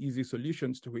are no easy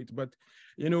solutions to it. But,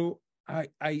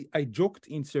 I joked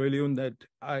in Sierra Leone that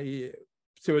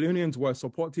Sierra Leoneans were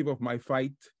supportive of my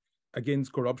fight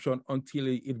against corruption until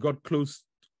it got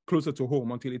closer to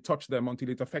home, until it touched them, until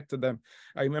it affected them.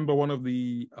 I remember one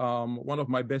of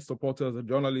my best supporters, a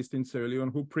journalist in Sierra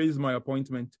Leone, who praised my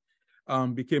appointment,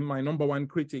 became my #1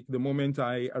 critic the moment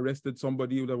I arrested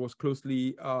somebody that was close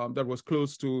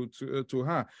to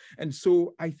her. And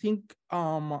so I think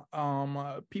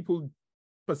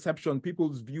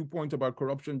people's viewpoint about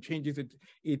corruption changes.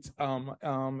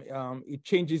 It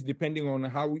changes depending on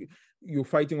how you're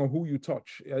fighting or who you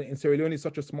touch. And Sierra Leone is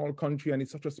such a small country, and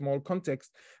it's such a small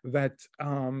context that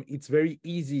it's very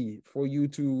easy for you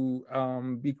to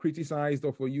be criticized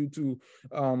or for you to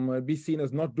be seen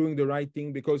as not doing the right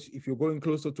thing, because if you're going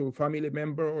closer to a family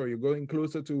member or you're going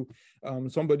closer to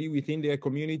somebody within their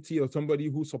community or somebody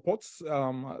who supports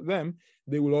them,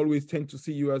 they will always tend to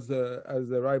see you as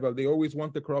a rival. They always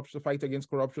want the fight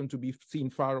against corruption to be seen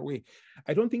far away.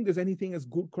 I don't think there's anything as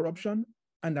good corruption.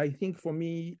 And I think for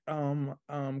me,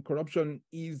 corruption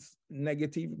is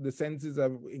negative. The senses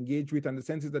I've engaged with and the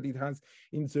senses that it has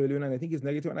in Sierra Leone, and I think it's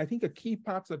negative. And I think a key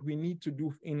part that we need to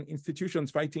do in institutions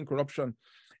fighting corruption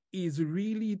is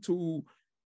really to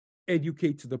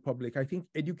educate the public. I think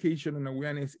education and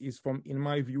awareness is, in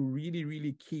my view, really,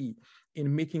 really key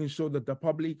in making sure that the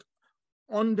public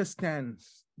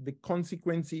understands the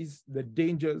consequences, the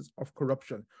dangers of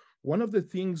corruption. One of the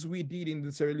things we did in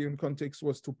the Sierra Leone context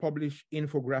was to publish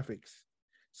infographics.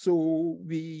 So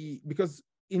because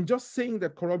in just saying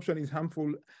that corruption is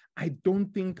harmful, I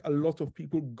don't think a lot of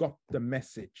people got the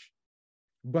message.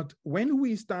 But when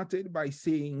we started by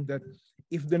saying that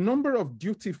if the number of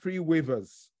duty-free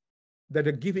waivers that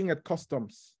are giving at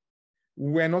customs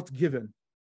were not given,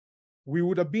 we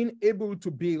would have been able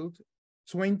to build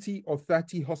 20 or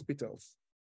 30 hospitals.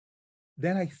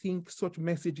 Then I think such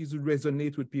messages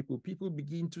resonate with people. People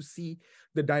begin to see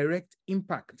the direct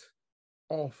impact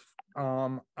of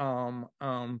the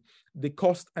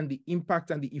cost and the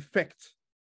impact and the effect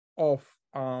of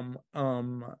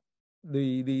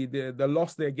the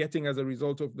loss they're getting as a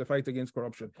result of the fight against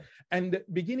corruption. And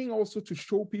beginning also to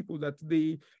show people that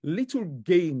the little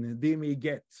gain they may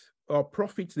get or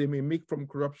profits they may make from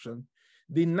corruption,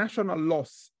 the national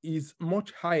loss is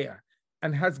much higher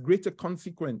and has greater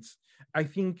consequence. I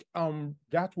think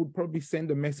that would probably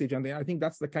send a message, and I think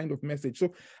that's the kind of message.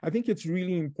 So I think it's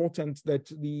really important that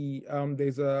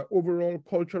there's an overall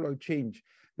cultural change,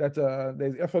 that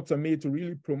there's efforts are made to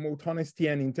really promote honesty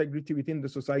and integrity within the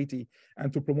society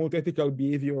and to promote ethical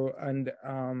behavior and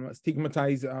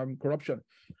stigmatize corruption.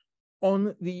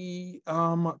 On the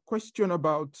question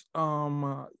about,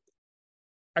 I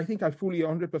think I fully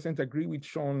 100% agree with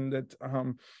Sean that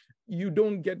you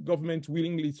don't get government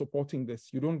willingly supporting this.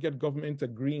 You don't get government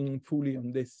agreeing fully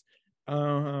on this.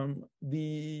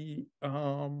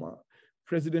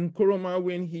 President Koroma,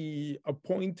 when he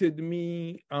appointed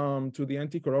me to the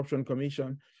Anti-Corruption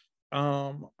Commission,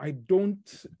 I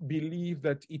don't believe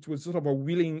that it was sort of a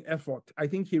willing effort. I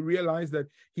think he realized that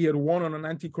he had won on an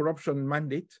anti-corruption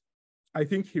mandate. I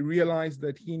think he realized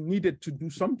that he needed to do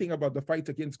something about the fight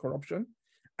against corruption.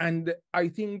 And I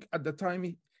think at the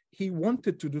time he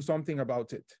wanted to do something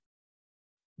about it.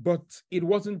 But it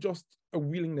wasn't just a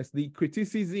willingness. The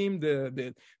criticism,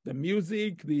 the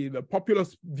music, the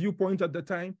populist viewpoint at the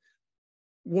time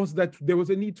was that there was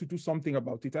a need to do something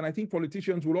about it. And I think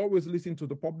politicians will always listen to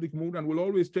the public mood and will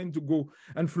always tend to go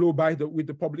and flow with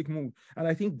the public mood. And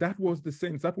I think that was the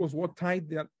sense. That was what tied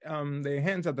their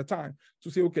hands at the time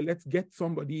to say, okay, let's get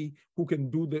somebody who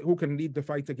can lead the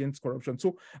fight against corruption.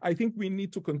 So I think we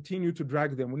need to continue to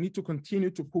drag them. We need to continue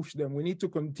to push them. We need to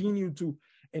continue to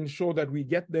ensure that we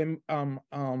get them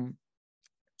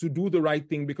to do the right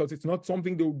thing, because it's not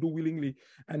something they'll do willingly,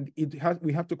 and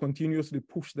we have to continuously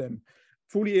push them.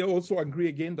 Fully also agree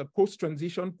again that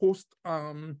post-transition,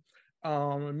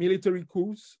 post-military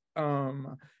coups,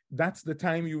 that's the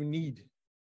time you need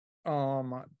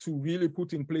to really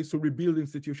put in place to rebuild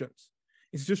institutions.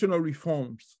 Institutional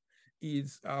reforms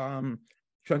is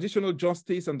transitional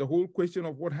justice, and the whole question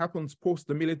of what happens post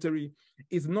the military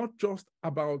is not just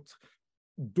about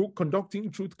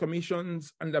conducting truth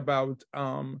commissions and about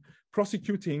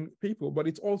prosecuting people, but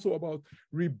it's also about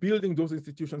rebuilding those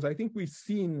institutions. I think we've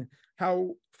seen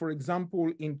how, for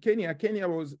example, in Kenya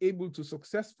was able to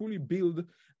successfully build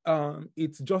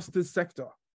its justice sector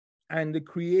and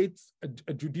create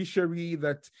a judiciary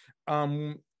that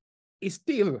is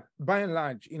still, by and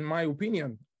large, in my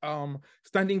opinion,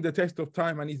 standing the test of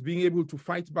time and is being able to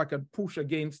fight back and push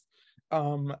against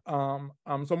some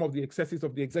of the excesses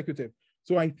of the executive.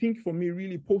 So I think for me,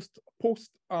 really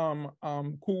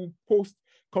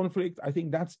post-conflict, I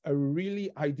think that's a really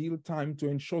ideal time to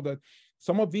ensure that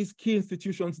some of these key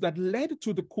institutions that led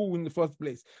to the coup in the first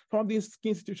place, some of these key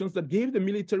institutions that gave the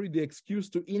military the excuse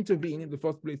to intervene in the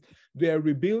first place, they are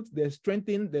rebuilt, they're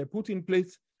strengthened, they're put in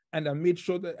place, and are made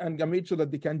sure that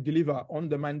they can deliver on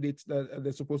the mandates that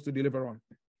they're supposed to deliver on.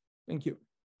 Thank you.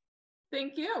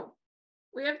 Thank you.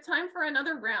 We have time for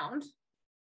another round.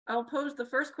 I'll pose the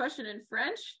first question in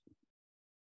French.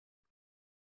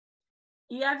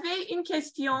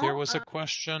 There was a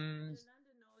question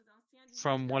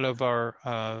from one of our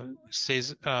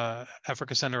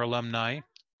Africa Center alumni.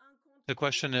 The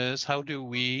question is, how do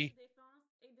we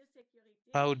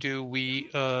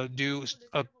do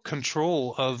a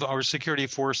control of our security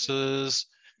forces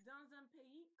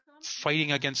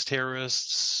fighting against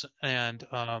terrorists and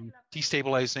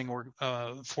destabilizing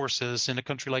forces in a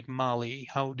country like Mali?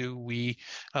 How do we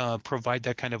provide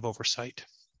that kind of oversight?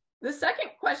 The second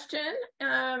question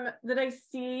that I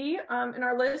see in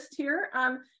our list here,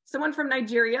 someone from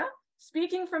Nigeria,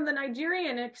 speaking from the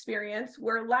Nigerian experience,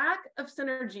 where lack of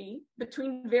synergy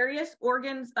between various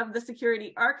organs of the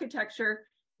security architecture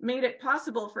made it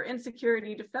possible for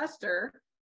insecurity to fester,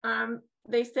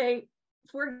 they say,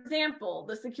 For example,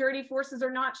 the security forces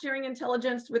are not sharing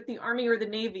intelligence with the Army or the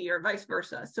Navy or vice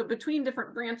versa. So between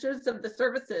different branches of the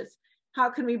services, how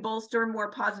can we bolster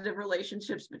more positive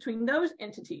relationships between those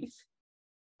entities?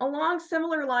 Along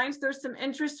similar lines, there's some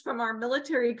interest from our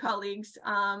military colleagues,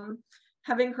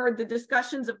 having heard the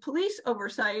discussions of police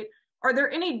oversight. Are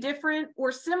there any different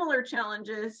or similar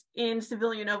challenges in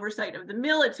civilian oversight of the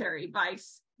military by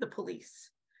the police?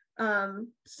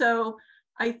 So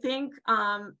I think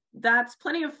that's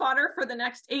plenty of fodder for the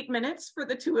next 8 minutes for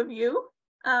the two of you.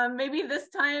 Maybe this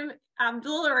time,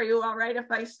 Abdul, are you all right if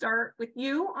I start with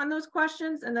you on those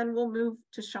questions and then we'll move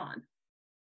to Sean?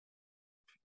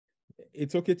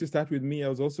 It's okay to start with me. I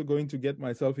was also going to get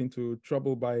myself into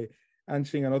trouble by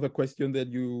answering another question that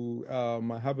you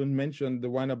haven't mentioned, the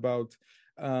one about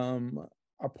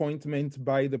appointment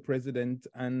by the president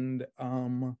and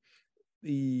how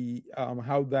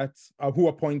that's who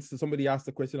appoints. Somebody asked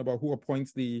a question about who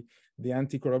appoints the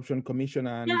anti-corruption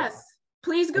commissioner. And yes,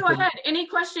 please go ahead. Any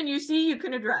question you see, you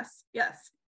can address.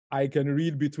 Yes. I can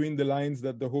read between the lines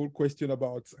that the whole question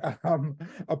about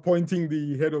appointing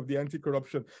the head of the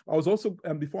anti-corruption. I was also,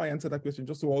 before I answer that question,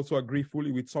 just to also agree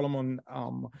fully with Solomon.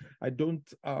 I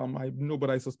know, but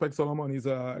I suspect Solomon is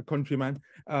a countryman.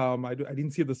 I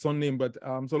didn't see the surname, but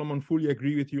Solomon, fully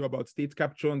agree with you about state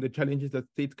capture and the challenges that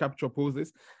state capture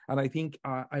poses. And I think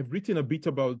I've written a bit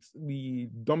about the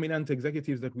dominant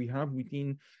executives that we have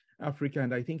within Africa,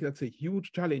 and I think that's a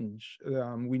huge challenge.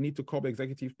 We need to curb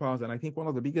executive powers, and I think one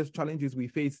of the biggest challenges we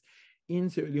face in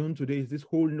Sierra Leone today is this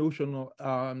whole notion of,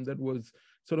 that was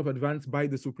sort of advanced by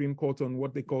the Supreme Court on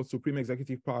what they call supreme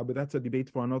executive power, but that's a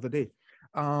debate for another day.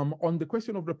 On the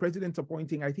question of the president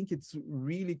appointing, I think it's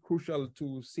really crucial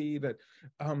to say that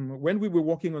when we were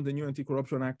working on the new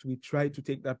Anti-Corruption Act, we tried to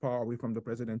take that power away from the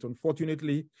president.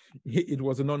 Unfortunately, it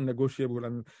was a non-negotiable,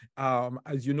 and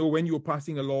as you know, when you're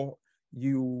passing a law,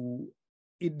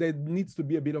 there needs to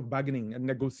be a bit of bargaining and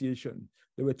negotiation.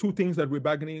 There were two things that we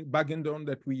bargained on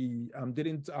that we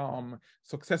didn't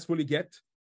successfully get.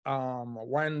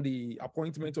 One, the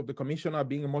appointment of the commissioner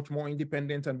being much more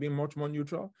independent and being much more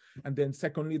neutral. And then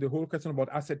secondly, the whole question about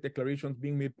asset declarations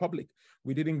being made public.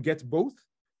 We didn't get both,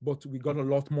 but we got a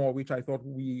lot more, which I thought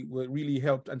we were really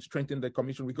helped and strengthened the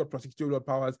commission. We got prosecutorial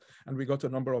powers and we got a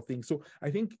number of things. So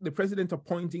I think the president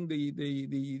appointing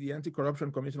the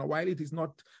anti-corruption commissioner, while it is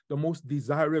not the most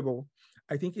desirable,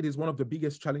 I think it is one of the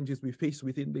biggest challenges we face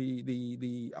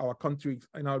within our countries,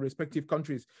 in our respective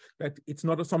countries, that it's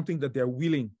not something that they're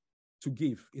willing to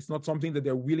give. It's not something that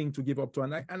they're willing to give up to.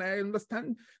 And I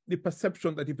understand the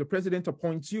perception that if the president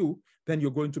appoints you, then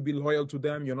you're going to be loyal to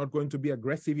them. You're not going to be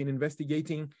aggressive in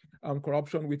investigating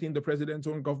corruption within the president's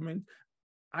own government.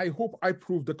 I hope I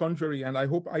proved the contrary, and I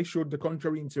hope I showed the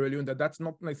contrary in Sierra Leone, that that's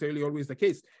not necessarily always the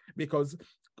case, because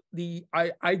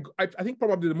I think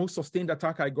probably the most sustained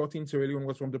attack I got in Sierra Leone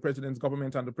was from the president's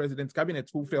government and the president's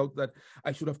cabinet, who felt that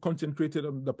I should have concentrated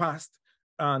on the past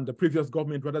and the previous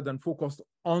government rather than focused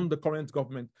on the current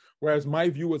government. Whereas my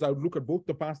view was I would look at both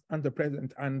the past and the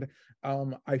present, and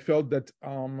I felt that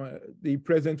the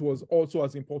present was also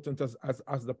as important as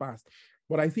the past.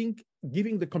 But I think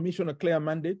giving the commission a clear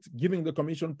mandate, giving the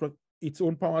commission its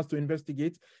own powers to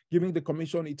investigate, giving the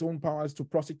commission its own powers to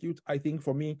prosecute, I think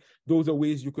for me, those are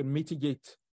ways you can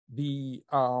mitigate the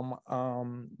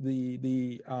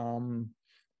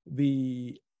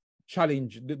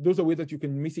challenge. Those are ways that you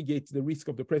can mitigate the risk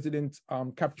of the president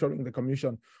capturing the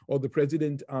commission or the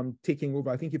president taking over.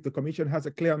 I think if the commission has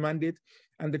a clear mandate,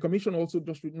 and the commission also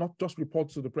not just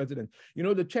reports to the president. You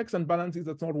know, the checks and balances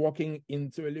that's not working in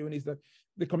Sierra Leone is that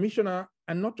the commissioner,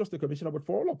 and not just the commissioner, but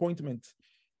for all appointments,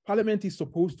 Parliament is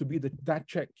supposed to be that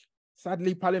check.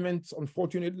 Sadly, Parliament,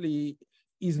 unfortunately,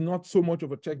 is not so much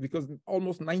of a check, because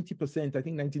almost 90%, I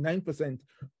think 99%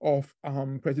 of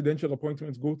presidential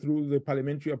appointments go through the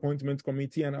Parliamentary Appointments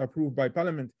Committee and are approved by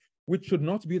Parliament, which should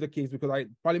not be the case, because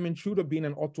Parliament should have been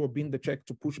and ought to have been the check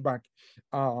to push back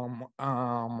on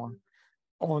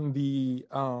the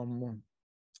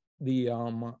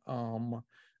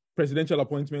presidential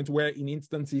appointment where in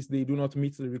instances they do not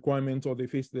meet the requirement or they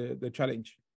face the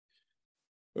challenge.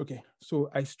 Okay, so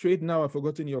I strayed now. I've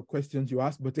forgotten your questions you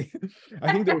asked, but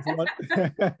I think there was one.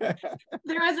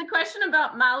 There was a question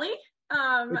about Mali,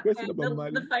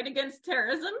 Mali. The fight against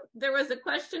terrorism. There was a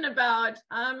question about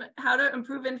how to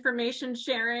improve information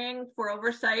sharing for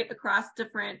oversight across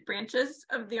different branches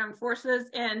of the armed forces,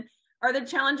 and are the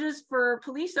challenges for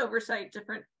police oversight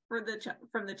different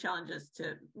from the challenges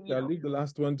to, I'll leave the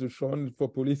last one to Sean for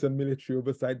police and military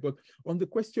oversight. But on the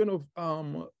question of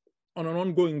on an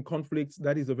ongoing conflict,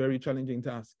 that is a very challenging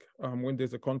task. When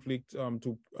there's a conflict,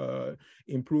 to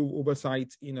improve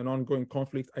oversight in an ongoing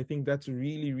conflict, I think that's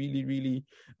really, really, really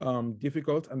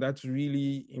difficult, and that's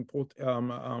really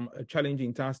important, a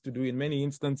challenging task to do in many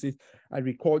instances. I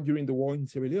recall during the war in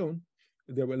Sierra Leone,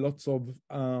 there were lots of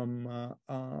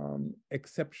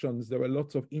exceptions. There were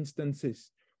lots of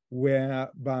instances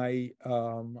whereby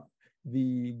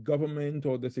the government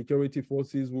or the security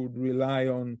forces would rely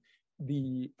on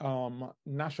the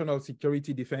national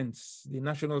security defense, the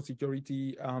national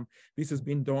security, this has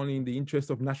been done in the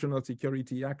interest of national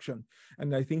security action.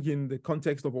 And I think in the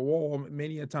context of a war,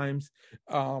 many a times,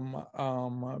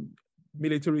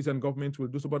 militaries and governments will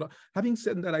do so. But having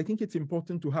said that, I think it's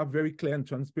important to have very clear and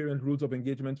transparent rules of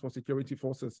engagement for security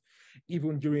forces,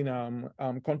 even during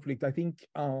conflict. I think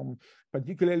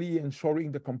particularly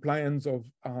ensuring the compliance of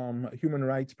human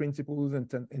rights principles and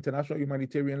international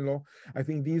humanitarian law, I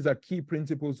think these are key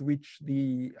principles which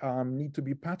need to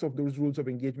be part of those rules of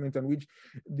engagement, and which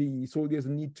the soldiers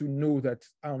need to know that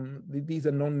these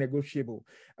are non-negotiable.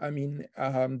 I mean,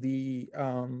 the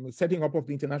setting up of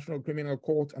the International Criminal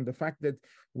Court and the fact that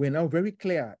we're now very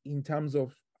clear in terms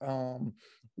of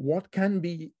what can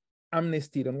be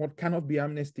amnestied and what cannot be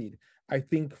amnestied, I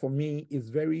think for me is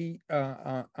very,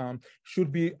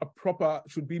 should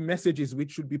be messages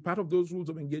which should be part of those rules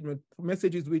of engagement,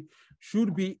 messages which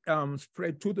should be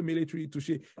spread to the military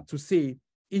to say,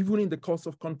 even in the course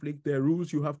of conflict, there are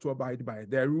rules you have to abide by.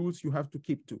 There are rules you have to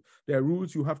keep to. There are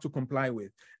rules you have to comply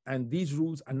with. And these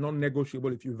rules are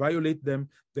non-negotiable. If you violate them,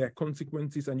 there are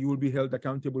consequences, and you will be held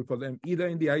accountable for them, either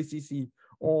in the ICC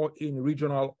or in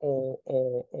regional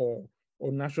or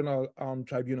national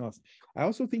tribunals. I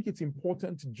also think it's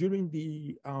important during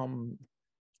the,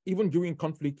 even during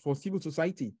conflict, for civil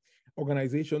society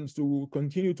organizations to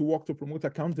continue to work to promote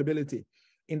accountability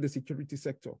in the security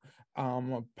sector.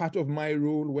 Part of my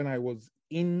role when I was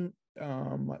in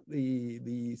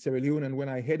the Sierra Leone and when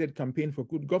I headed Campaign for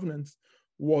Good Governance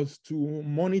was to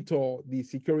monitor the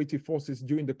security forces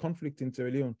during the conflict in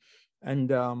Sierra Leone.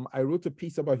 And I wrote a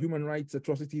piece about human rights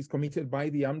atrocities committed by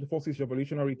the Armed Forces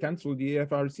Revolutionary Council, the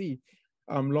AFRC,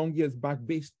 long years back,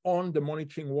 based on the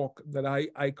monitoring work that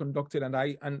I conducted and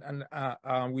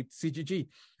with CGG.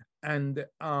 And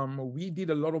we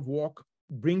did a lot of work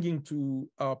bringing to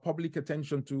public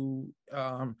attention to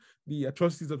the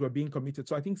atrocities that were being committed.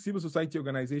 So I think civil society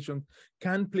organizations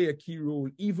can play a key role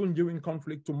even during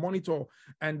conflict to monitor,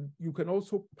 and you can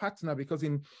also partner, because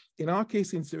in our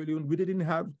case in Sierra Leone, we didn't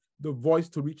have the voice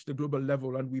to reach the global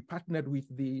level, and we partnered with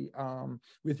the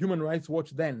with Human Rights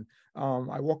Watch then.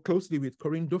 I worked closely with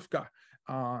Corinne Dufka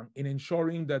in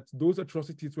ensuring that those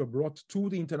atrocities were brought to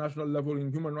the international level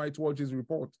in Human Rights Watch's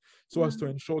report, so as to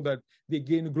ensure that they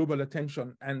gain global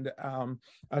attention, and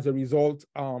as a result,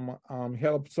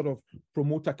 help sort of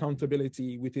promote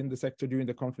accountability within the sector during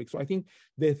the conflict. So I think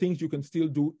there are things you can still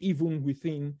do even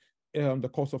within the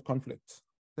course of conflict.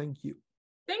 Thank you.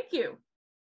 Thank you.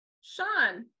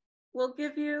 Sean, we'll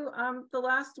give you the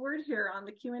last word here on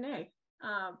the Q&A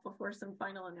before some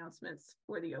final announcements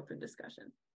for the open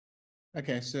discussion.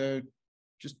 Okay, so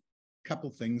just a couple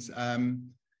things.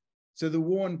 So the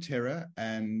war on terror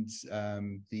and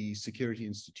the security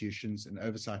institutions and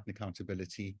oversight and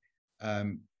accountability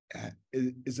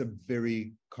is a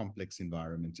very complex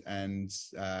environment, and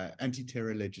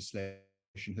anti-terror legislation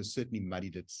has certainly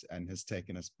muddied it and has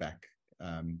taken us back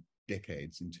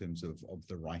decades in terms of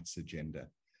the rights agenda.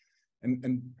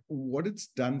 And what it's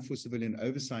done for civilian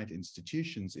oversight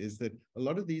institutions is that a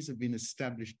lot of these have been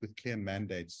established with clear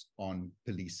mandates on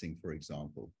policing, for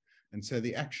example. And so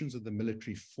the actions of the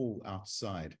military fall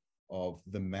outside of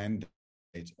the mandate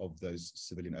of those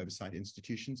civilian oversight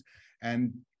institutions.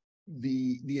 And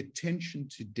the attention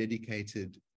to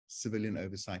dedicated civilian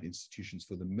oversight institutions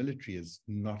for the military is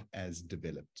not as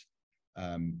developed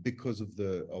because of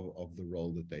the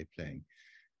role that they're playing.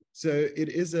 So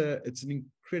it's an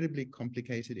incredibly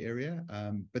complicated area,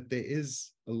 but there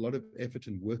is a lot of effort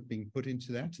and work being put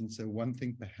into that. And so one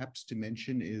thing perhaps to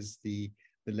mention is the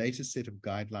latest set of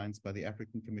guidelines by the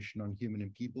African Commission on Human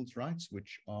and People's Rights,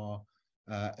 which are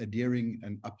adhering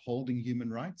and upholding human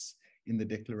rights in the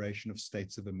declaration of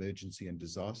states of emergency and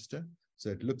disaster. So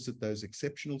it looks at those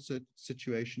exceptional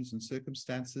situations and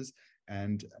circumstances,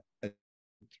 and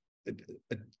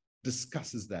it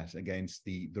discusses that against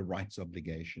the rights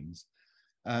obligations.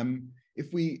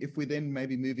 If we then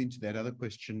maybe move into that other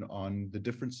question on the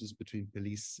differences between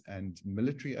police and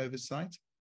military oversight,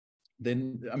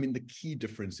 then I mean the key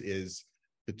difference is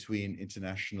between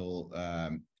international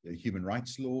human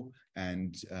rights law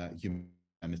and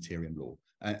humanitarian law,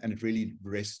 and it really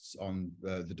rests on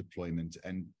the deployment.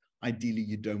 And Ideally,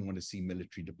 you don't want to see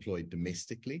military deployed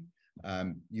domestically.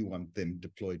 You want them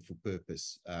deployed for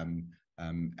purpose, and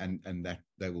that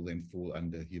they will then fall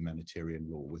under humanitarian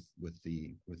law with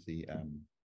the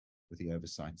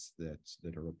oversights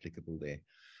that are applicable there.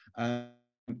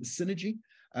 Synergy.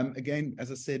 Again,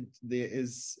 as I said, there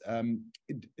is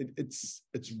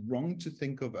it's wrong to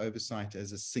think of oversight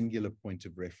as a singular point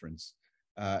of reference.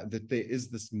 That there is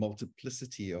this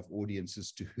multiplicity of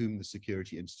audiences to whom the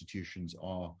security institutions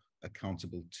are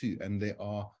accountable to, and there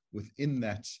are within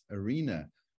that arena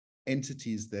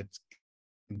entities that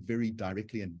can very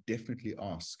directly and definitely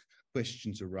ask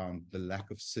questions around the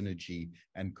lack of synergy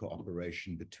and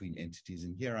cooperation between entities.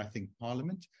 And here I think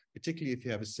Parliament, particularly if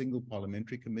you have a single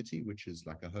parliamentary committee, which is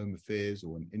like a Home Affairs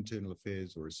or an Internal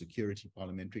Affairs or a Security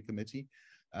Parliamentary Committee,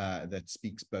 that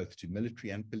speaks both to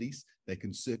military and police, they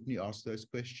can certainly ask those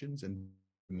questions and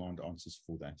demand answers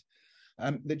for that.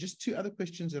 There are just two other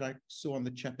questions that I saw on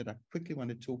the chat that I quickly want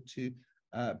to talk to.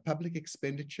 Public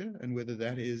expenditure and whether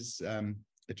that is a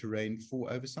terrain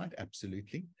for oversight.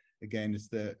 Absolutely. Again, it's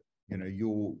the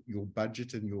your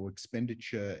budget and your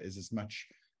expenditure is as much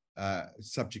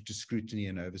subject to scrutiny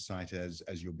and oversight as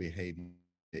your behavior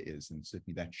is, and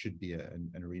certainly that should be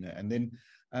an arena. And then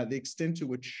the extent to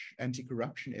which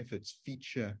anti-corruption efforts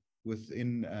feature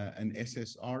within an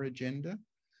SSR agenda.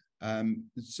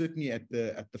 Certainly at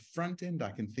the front end,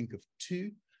 I can think of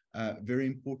two. Very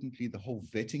importantly, the whole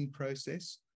vetting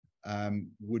process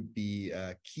would be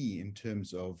key in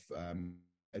terms of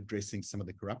addressing some of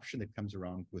the corruption that comes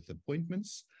around with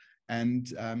appointments.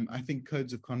 And I think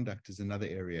codes of conduct is another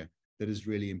area that is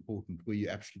really important, where you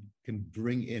actually can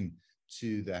bring in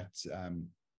to that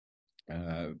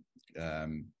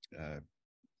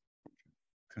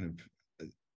kind of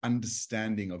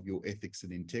understanding of your ethics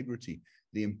and integrity,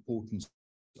 the importance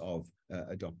of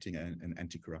adopting an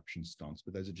anti-corruption stance.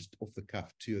 But those are just off the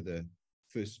cuff, two of the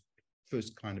first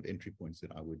kind of entry points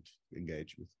that I would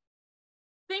engage with.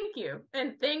 Thank you.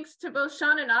 And thanks to both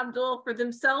Sean and Abdul for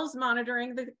themselves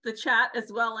monitoring the chat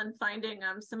as well and finding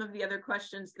some of the other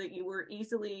questions that you were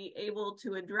easily able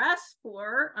to address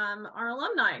for our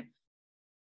alumni.